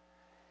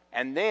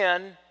 And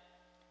then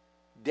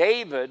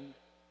David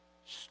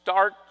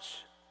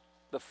starts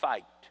the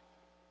fight.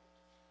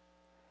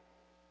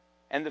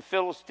 And the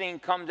Philistine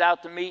comes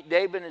out to meet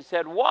David and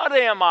said, "What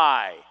am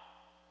I?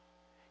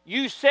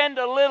 You send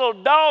a little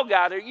dog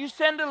out there. You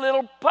send a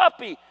little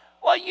puppy.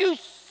 Well, you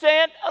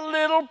sent a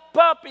little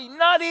puppy,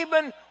 not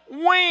even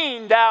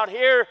weaned, out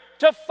here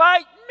to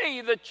fight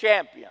me, the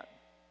champion."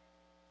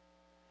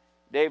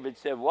 David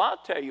said, "Well, I'll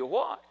tell you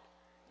what.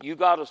 You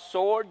got a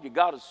sword, you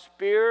got a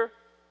spear.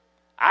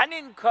 I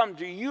didn't come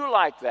to you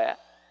like that.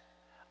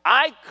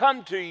 I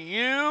come to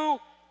you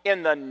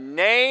in the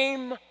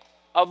name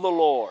of the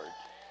Lord.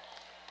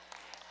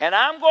 And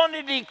I'm going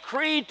to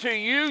decree to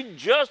you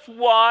just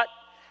what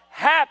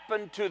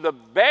happened to the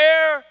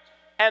bear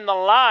and the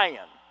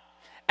lion.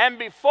 And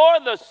before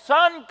the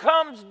sun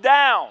comes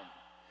down,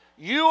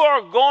 you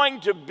are going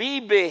to be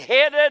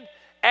beheaded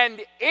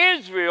and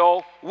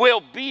Israel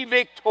will be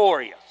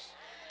victorious."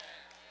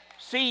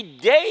 See,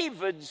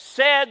 David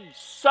said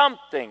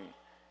something.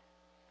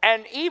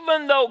 And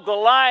even though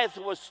Goliath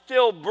was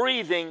still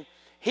breathing,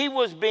 he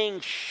was being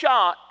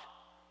shot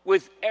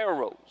with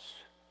arrows.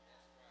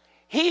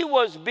 He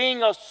was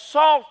being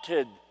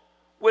assaulted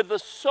with a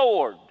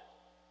sword.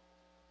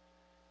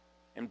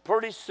 And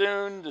pretty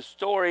soon the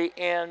story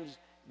ends.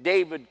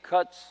 David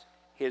cuts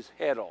his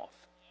head off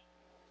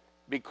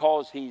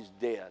because he's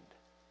dead.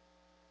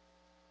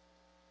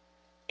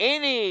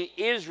 Any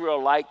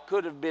Israelite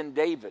could have been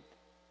David.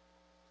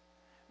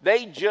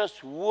 They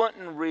just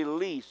wouldn't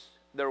release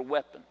their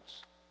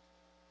weapons.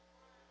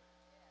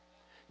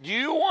 Do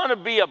you want to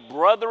be a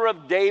brother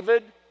of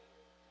David,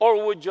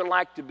 or would you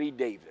like to be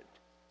David?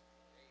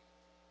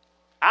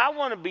 I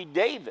want to be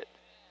David.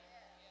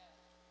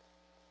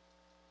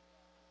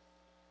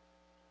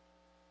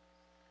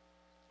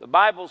 The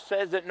Bible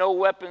says that no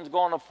weapon's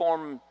going to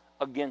form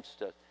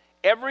against us.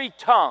 Every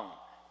tongue,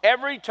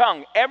 every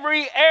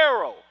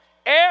arrow,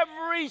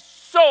 every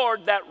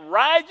sword that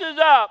rises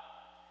up,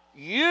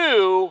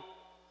 you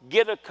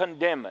get to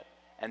condemn it.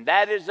 And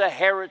that is the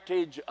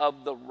heritage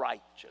of the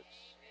righteous.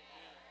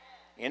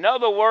 In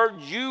other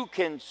words, you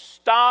can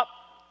stop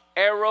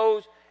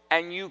arrows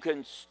and you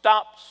can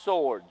stop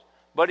swords.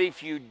 But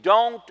if you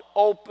don't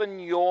open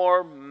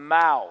your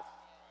mouth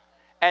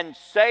and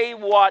say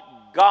what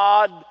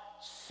God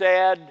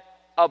said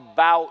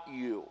about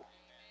you,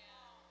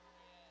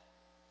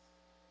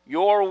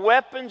 your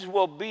weapons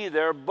will be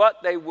there,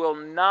 but they will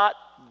not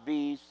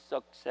be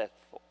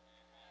successful.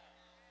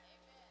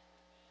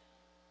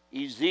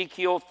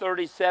 Ezekiel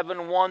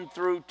 37, 1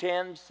 through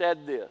 10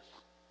 said this: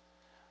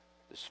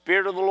 "The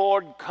Spirit of the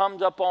Lord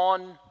comes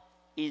upon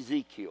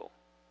Ezekiel."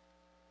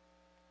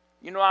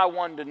 You know, I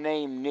wanted to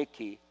name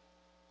Nikki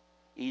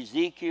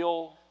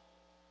Ezekiel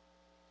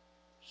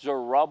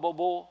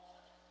Zerubbabel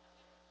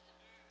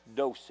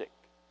Dosick.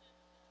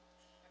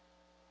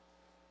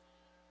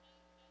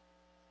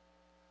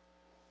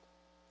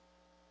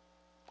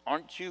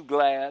 Aren't you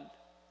glad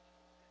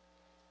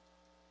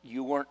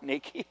you weren't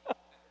Nikki?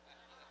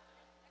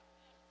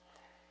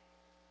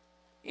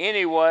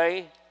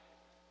 Anyway,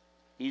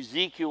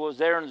 Ezekiel was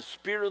there and the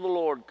Spirit of the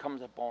Lord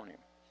comes upon him.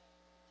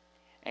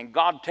 And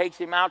God takes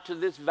him out to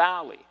this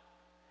valley.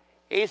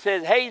 He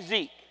says, "Hey,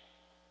 Zeke."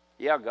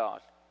 "Yeah,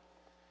 God."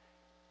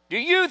 "Do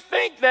you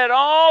think that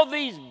all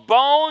these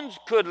bones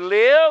could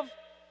live?"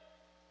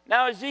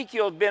 Now,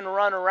 Ezekiel's been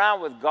running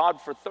around with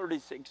God for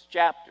 36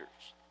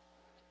 chapters.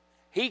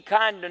 He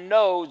kind of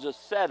knows a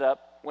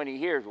setup when he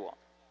hears one.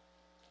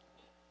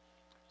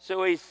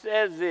 So he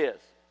says this: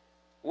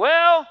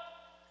 "Well,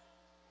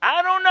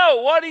 I don't know.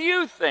 What do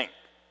you think?"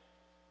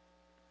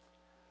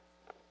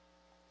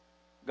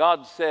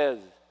 God says,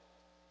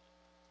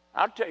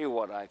 "I'll tell you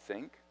what I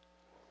think.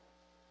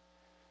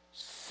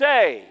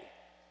 Say,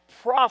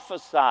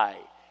 prophesy,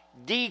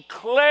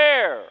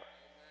 declare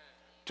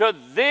to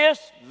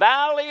this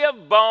valley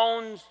of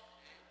bones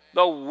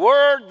the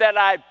word that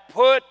I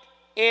put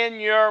in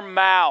your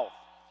mouth."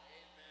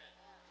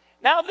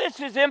 Now, this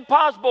is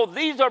impossible.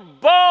 These are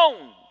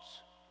bones.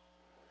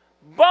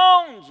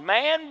 Bones,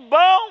 man,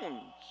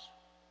 bones.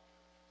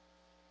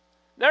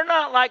 They're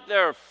not like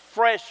they're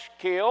fresh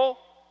kill.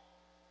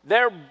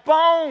 They're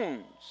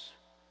bones.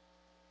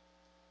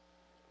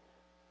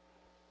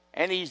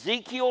 And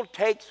Ezekiel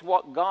takes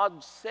what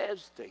God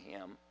says to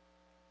him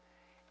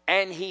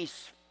and he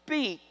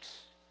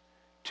speaks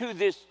to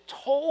this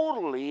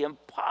totally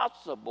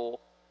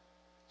impossible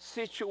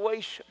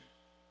situation.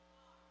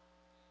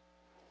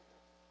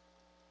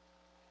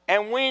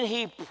 And when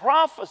he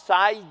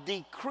prophesies,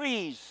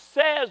 decrees,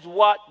 says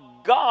what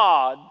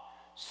God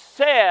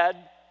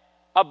said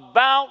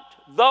about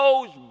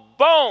those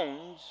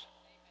bones,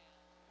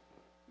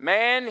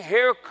 man,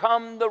 here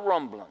come the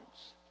rumblings.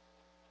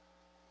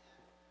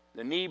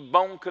 The knee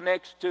bone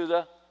connects to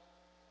the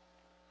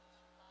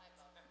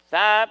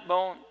thigh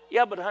bone.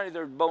 Yeah, but honey,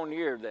 there's bone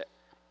here that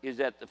is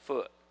at the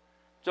foot.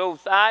 So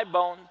thigh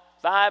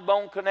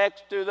bone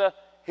connects to the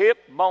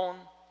hip bone.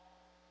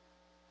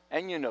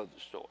 And you know the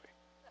story.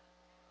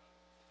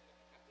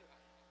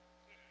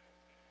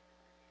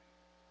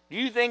 Do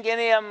you think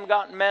any of them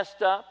got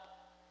messed up?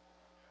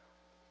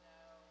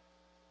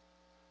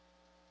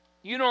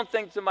 You don't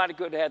think somebody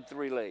could have had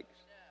 3 legs?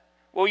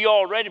 Well, you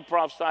already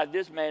prophesied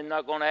this man's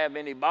not going to have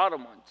any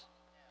bottom ones.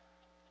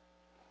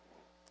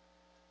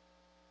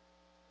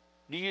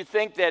 Do you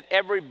think that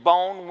every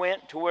bone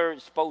went to where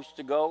it's supposed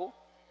to go?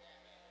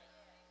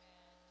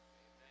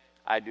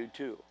 I do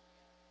too.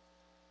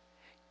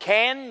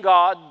 Can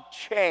God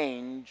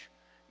change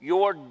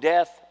your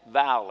death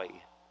valley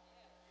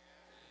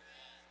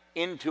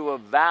into a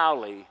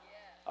valley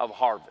of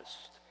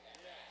harvest?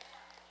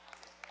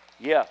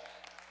 Yes.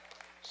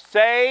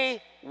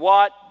 Say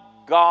what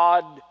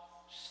God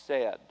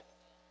said.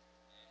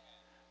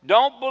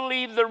 Don't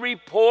believe the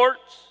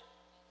reports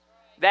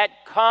that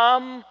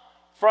come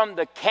from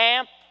the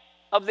camp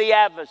of the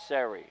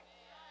adversary.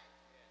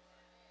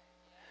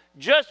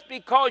 Just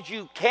because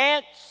you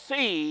can't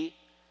see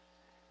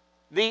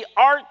the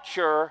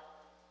archer,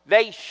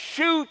 they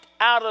shoot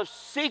out of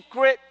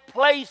secret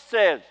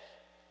places.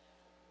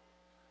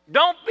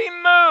 Don't be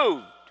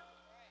moved.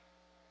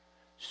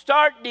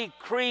 Start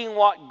decreeing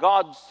what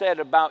God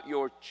said about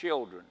your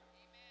children,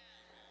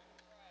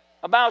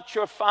 about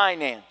your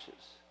finances,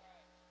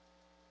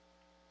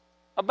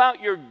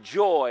 about your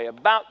joy,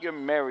 about your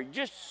marriage.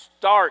 Just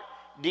start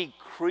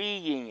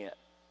decreeing it.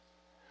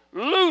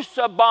 Loose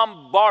a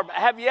bombardment.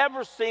 Have you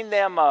ever seen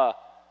them have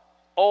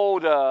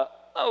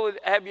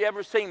you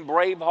ever seen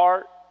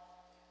Braveheart?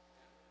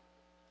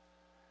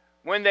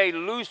 When they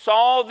loose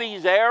all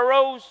these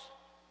arrows,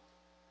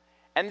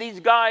 and these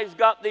guys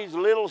got these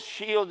little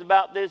shields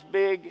about this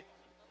big.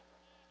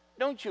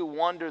 Don't you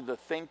wonder the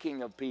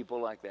thinking of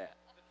people like that?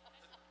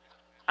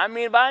 I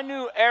mean, if I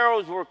knew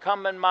arrows were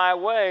coming my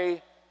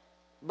way,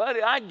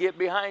 buddy, I'd get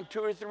behind 2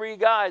 or 3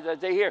 guys.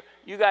 I'd say, here,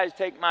 you guys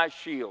take my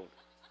shield.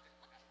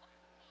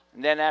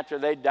 And then after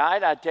they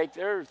died, I'd take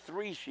their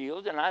 3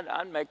 shields and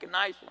I'd make a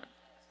nice one.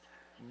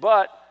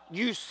 But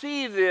you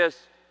see this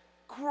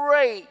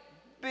great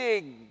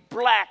big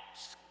black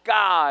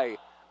sky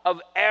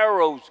of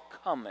arrows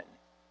coming.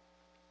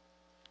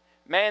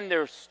 Man,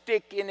 they're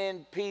sticking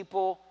in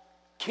people,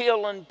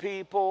 killing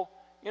people.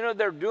 You know,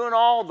 they're doing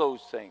all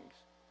those things.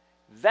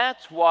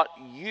 That's what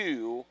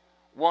you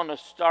want to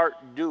start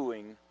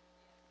doing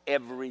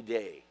every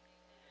day.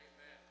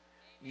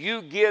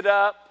 You get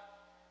up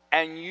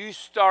and you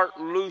start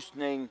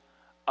loosening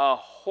a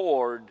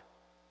horde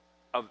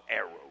of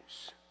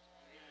arrows.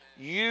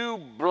 You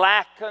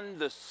blacken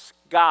the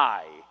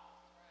sky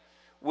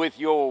with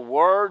your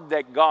word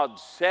that God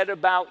said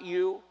about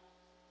you.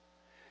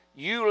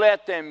 You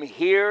let them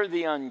hear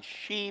the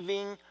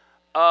unsheathing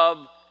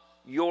of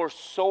your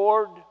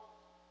sword,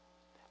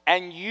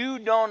 and you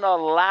don't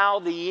allow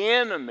the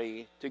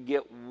enemy to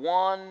get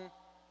one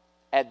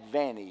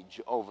advantage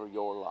over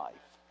your life.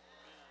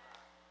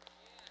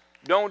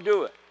 Don't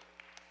do it.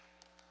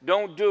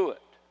 Don't do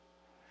it.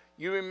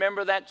 You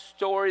remember that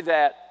story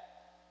that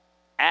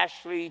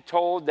Ashley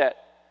told that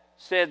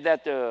said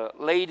that the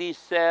lady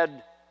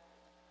said,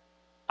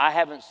 I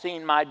haven't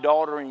seen my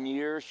daughter in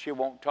years. She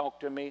won't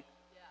talk to me.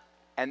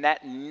 And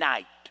that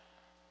night,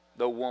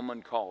 the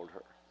woman called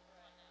her.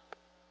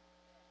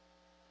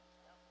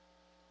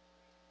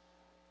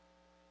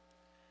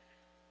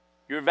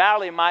 Your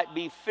valley might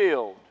be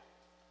filled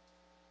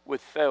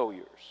with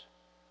failures,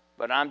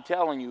 but I'm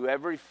telling you,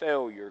 every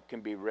failure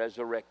can be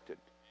resurrected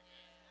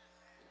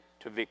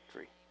to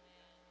victory.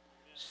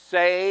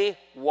 Say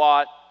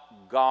what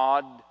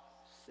God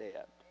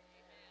said.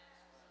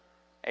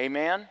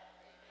 Amen?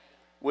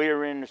 We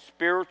are in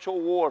spiritual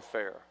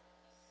warfare.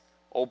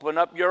 Open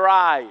up your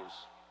eyes.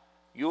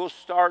 You'll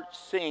start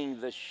seeing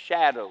the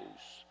shadows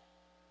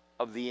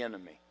of the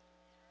enemy.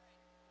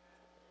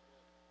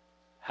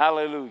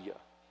 Hallelujah.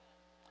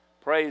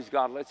 Praise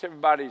God. Let's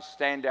everybody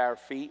stand to our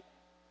feet.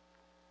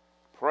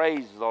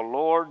 Praise the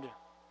Lord.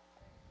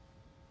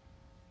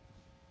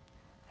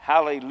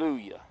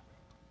 Hallelujah.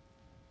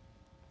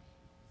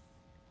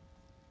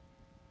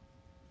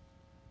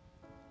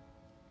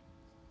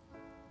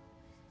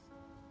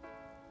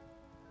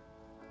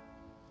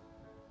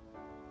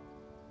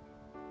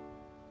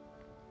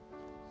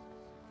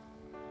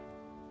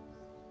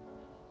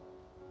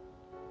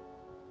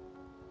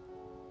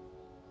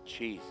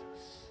 Jesus.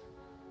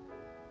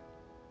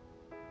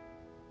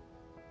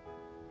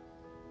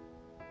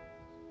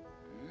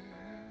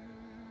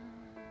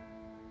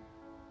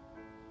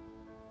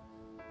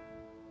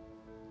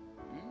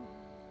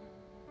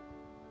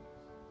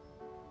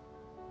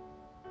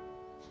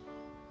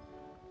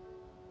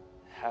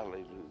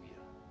 Hallelujah.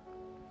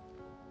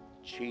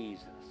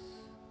 Jesus.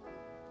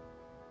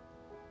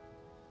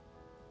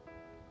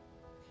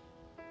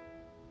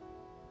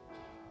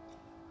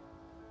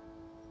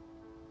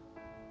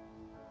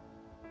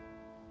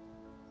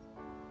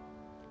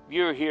 If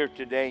you're here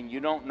today and you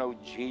don't know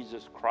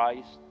Jesus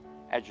Christ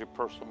as your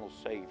personal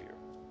Savior,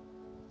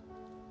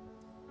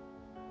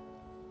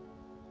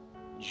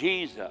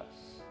 Jesus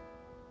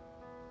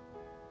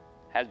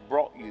has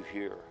brought you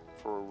here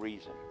for a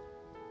reason.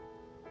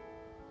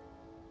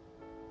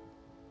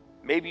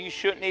 Maybe you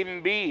shouldn't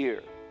even be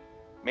here.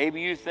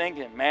 Maybe you're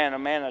thinking, man, oh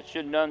man, I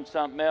should have done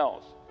something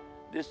else.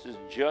 This is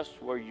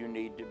just where you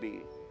need to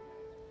be.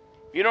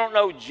 If you don't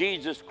know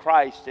Jesus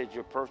Christ as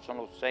your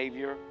personal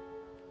Savior,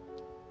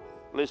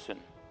 listen,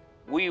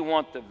 we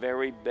want the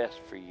very best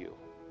for you.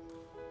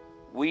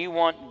 We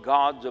want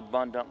God's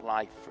abundant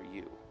life for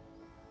you.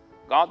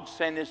 God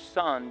sent His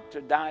Son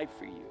to die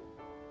for you.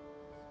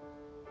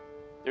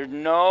 There's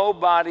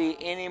nobody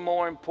any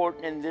more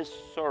important in this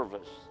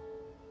service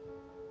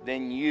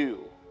than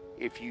you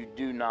if you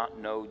do not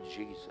know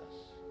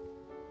Jesus.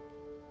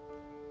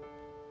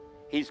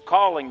 He's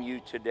calling you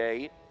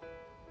today.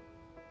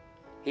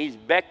 He's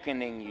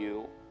beckoning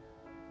you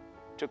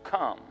to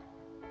come.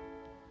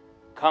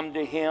 Come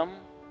to Him.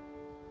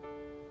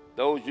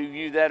 Those of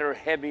you that are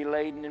heavy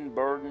laden and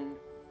burdened,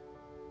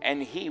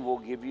 and He will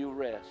give you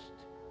rest.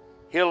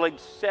 He'll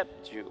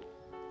accept you.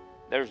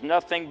 There's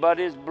nothing but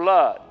His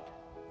blood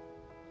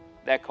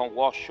that can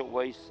wash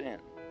away sin.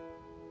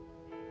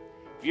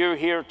 If you're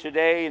here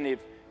today and if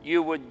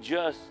you would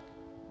just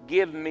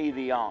give me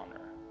the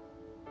honor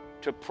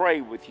to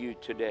pray with you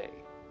today,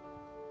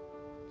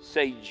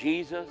 say,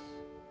 Jesus,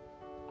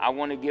 I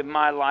want to give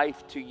my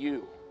life to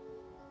you.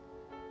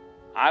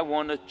 I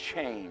want to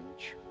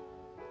change.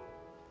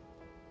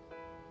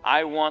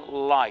 I want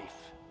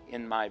life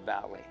in my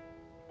valley.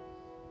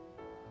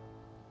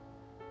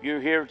 If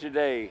you're here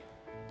today,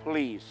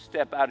 please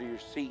step out of your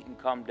seat and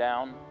come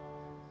down.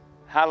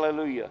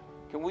 Hallelujah.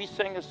 Can we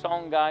sing a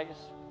song, guys?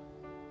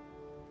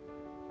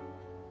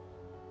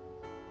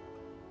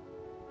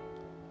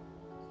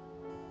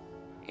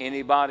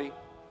 Anybody?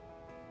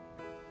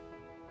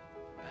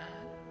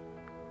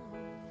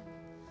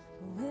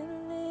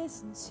 We'll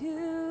listen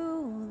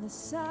to the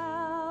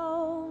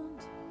sound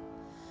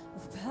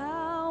of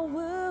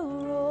power.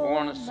 We're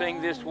going to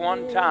sing this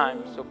one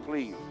time, so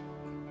please,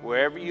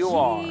 wherever you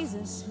are,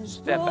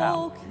 step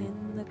out.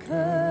 The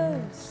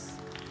curse.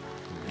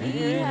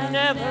 He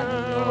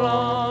never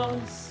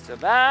lost a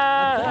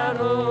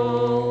battle.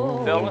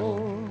 Phyllis?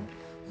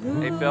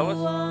 Hey, Phyllis,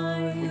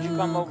 would you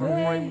come over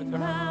and pray with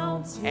her?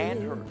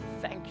 And her.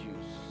 Thank you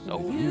so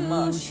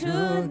much. You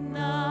should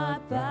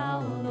not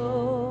bow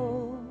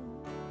low.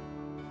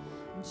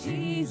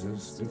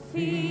 Jesus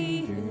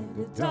defeated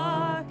the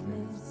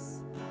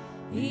darkness.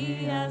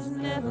 He has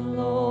never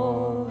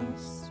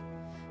lost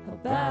a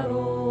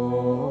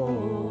battle.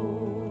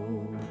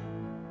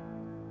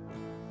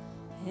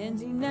 And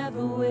He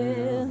never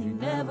will, He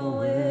never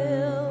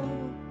will.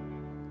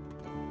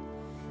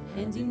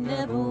 And He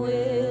never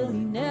will, He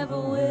never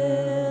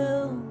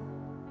will.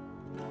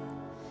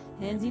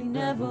 And He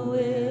never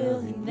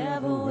will, He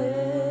never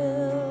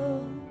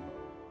will.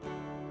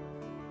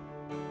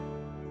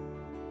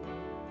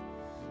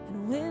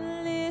 And when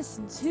I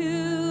listen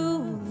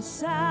to the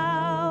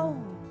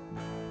sound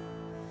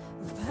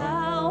of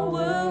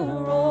power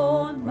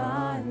on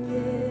my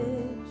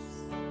lips,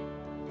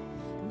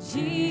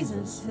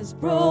 Jesus has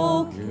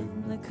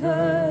broken the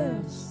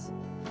curse.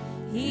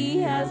 He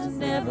has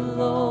never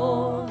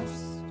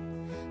lost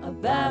a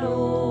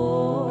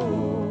battle.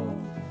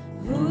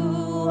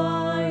 Who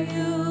are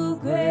you,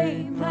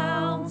 great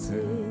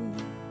mountain,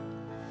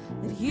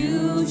 that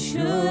you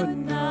should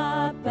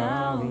not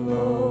bow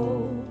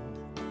low?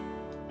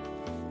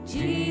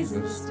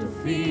 Jesus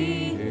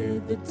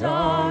defeated the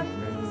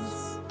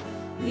darkness.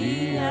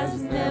 He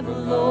has never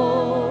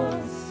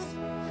lost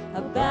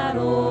a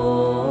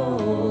battle.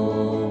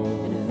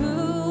 And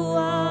who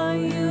are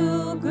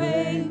you,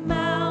 great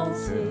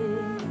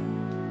mountain,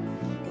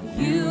 that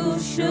you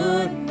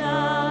should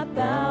not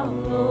bow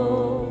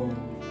low?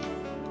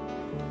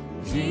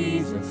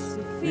 Jesus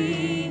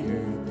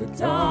defeated the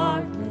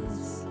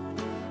darkness.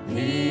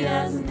 He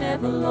has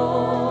never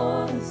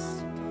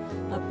lost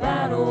a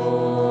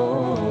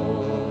battle.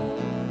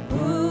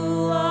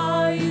 Who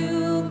are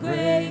you,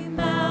 great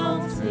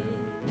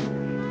mountain,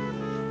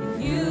 that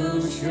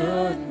you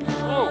should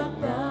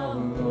not bow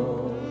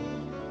low?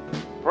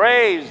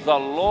 Praise the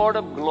Lord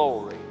of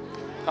glory.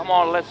 Come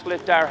on, let's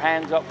lift our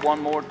hands up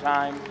one more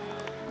time.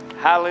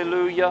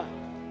 Hallelujah.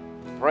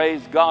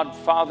 Praise God.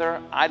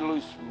 Father, I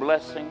loose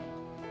blessing.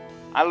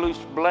 I loose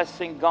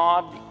blessing,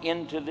 God,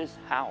 into this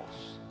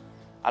house.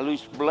 I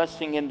loose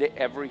blessing into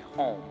every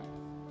home.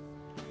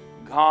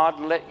 God,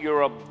 let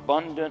your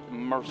abundant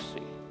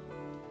mercy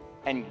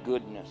and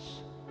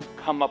goodness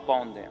come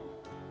upon them.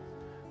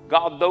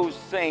 God, those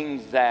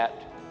things that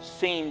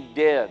seem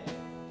dead,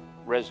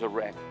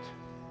 resurrect.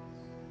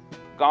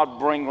 God,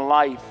 bring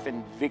life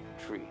and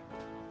victory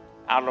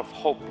out of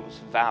hopeless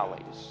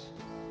valleys.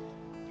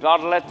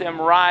 God, let them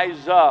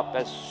rise up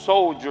as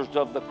soldiers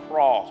of the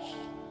cross.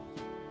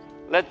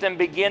 Let them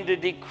begin to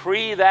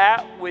decree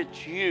that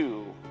which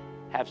you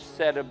have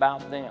said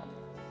about them.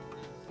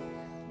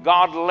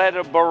 God, let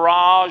a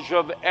barrage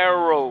of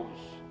arrows,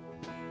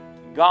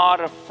 God,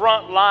 a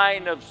front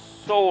line of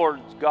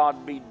swords,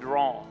 God, be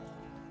drawn.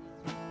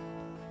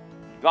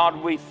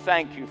 God, we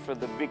thank you for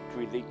the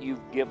victory that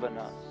you've given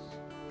us.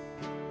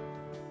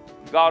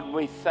 God,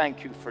 we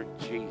thank you for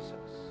Jesus.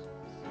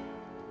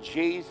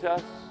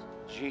 Jesus,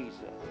 Jesus.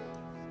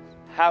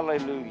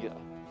 Hallelujah.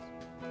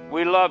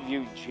 We love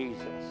you,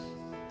 Jesus.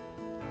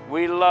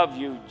 We love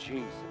you,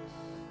 Jesus.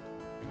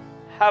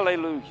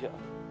 Hallelujah.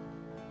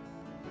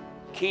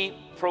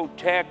 Keep,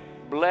 protect,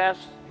 bless,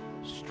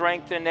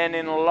 strengthen, and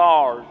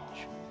enlarge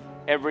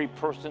every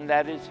person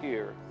that is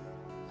here.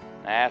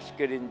 I ask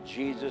it in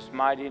Jesus'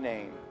 mighty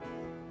name.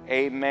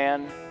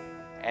 Amen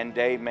and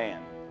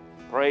amen.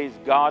 Praise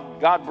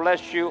God. God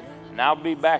bless you. And I'll be back.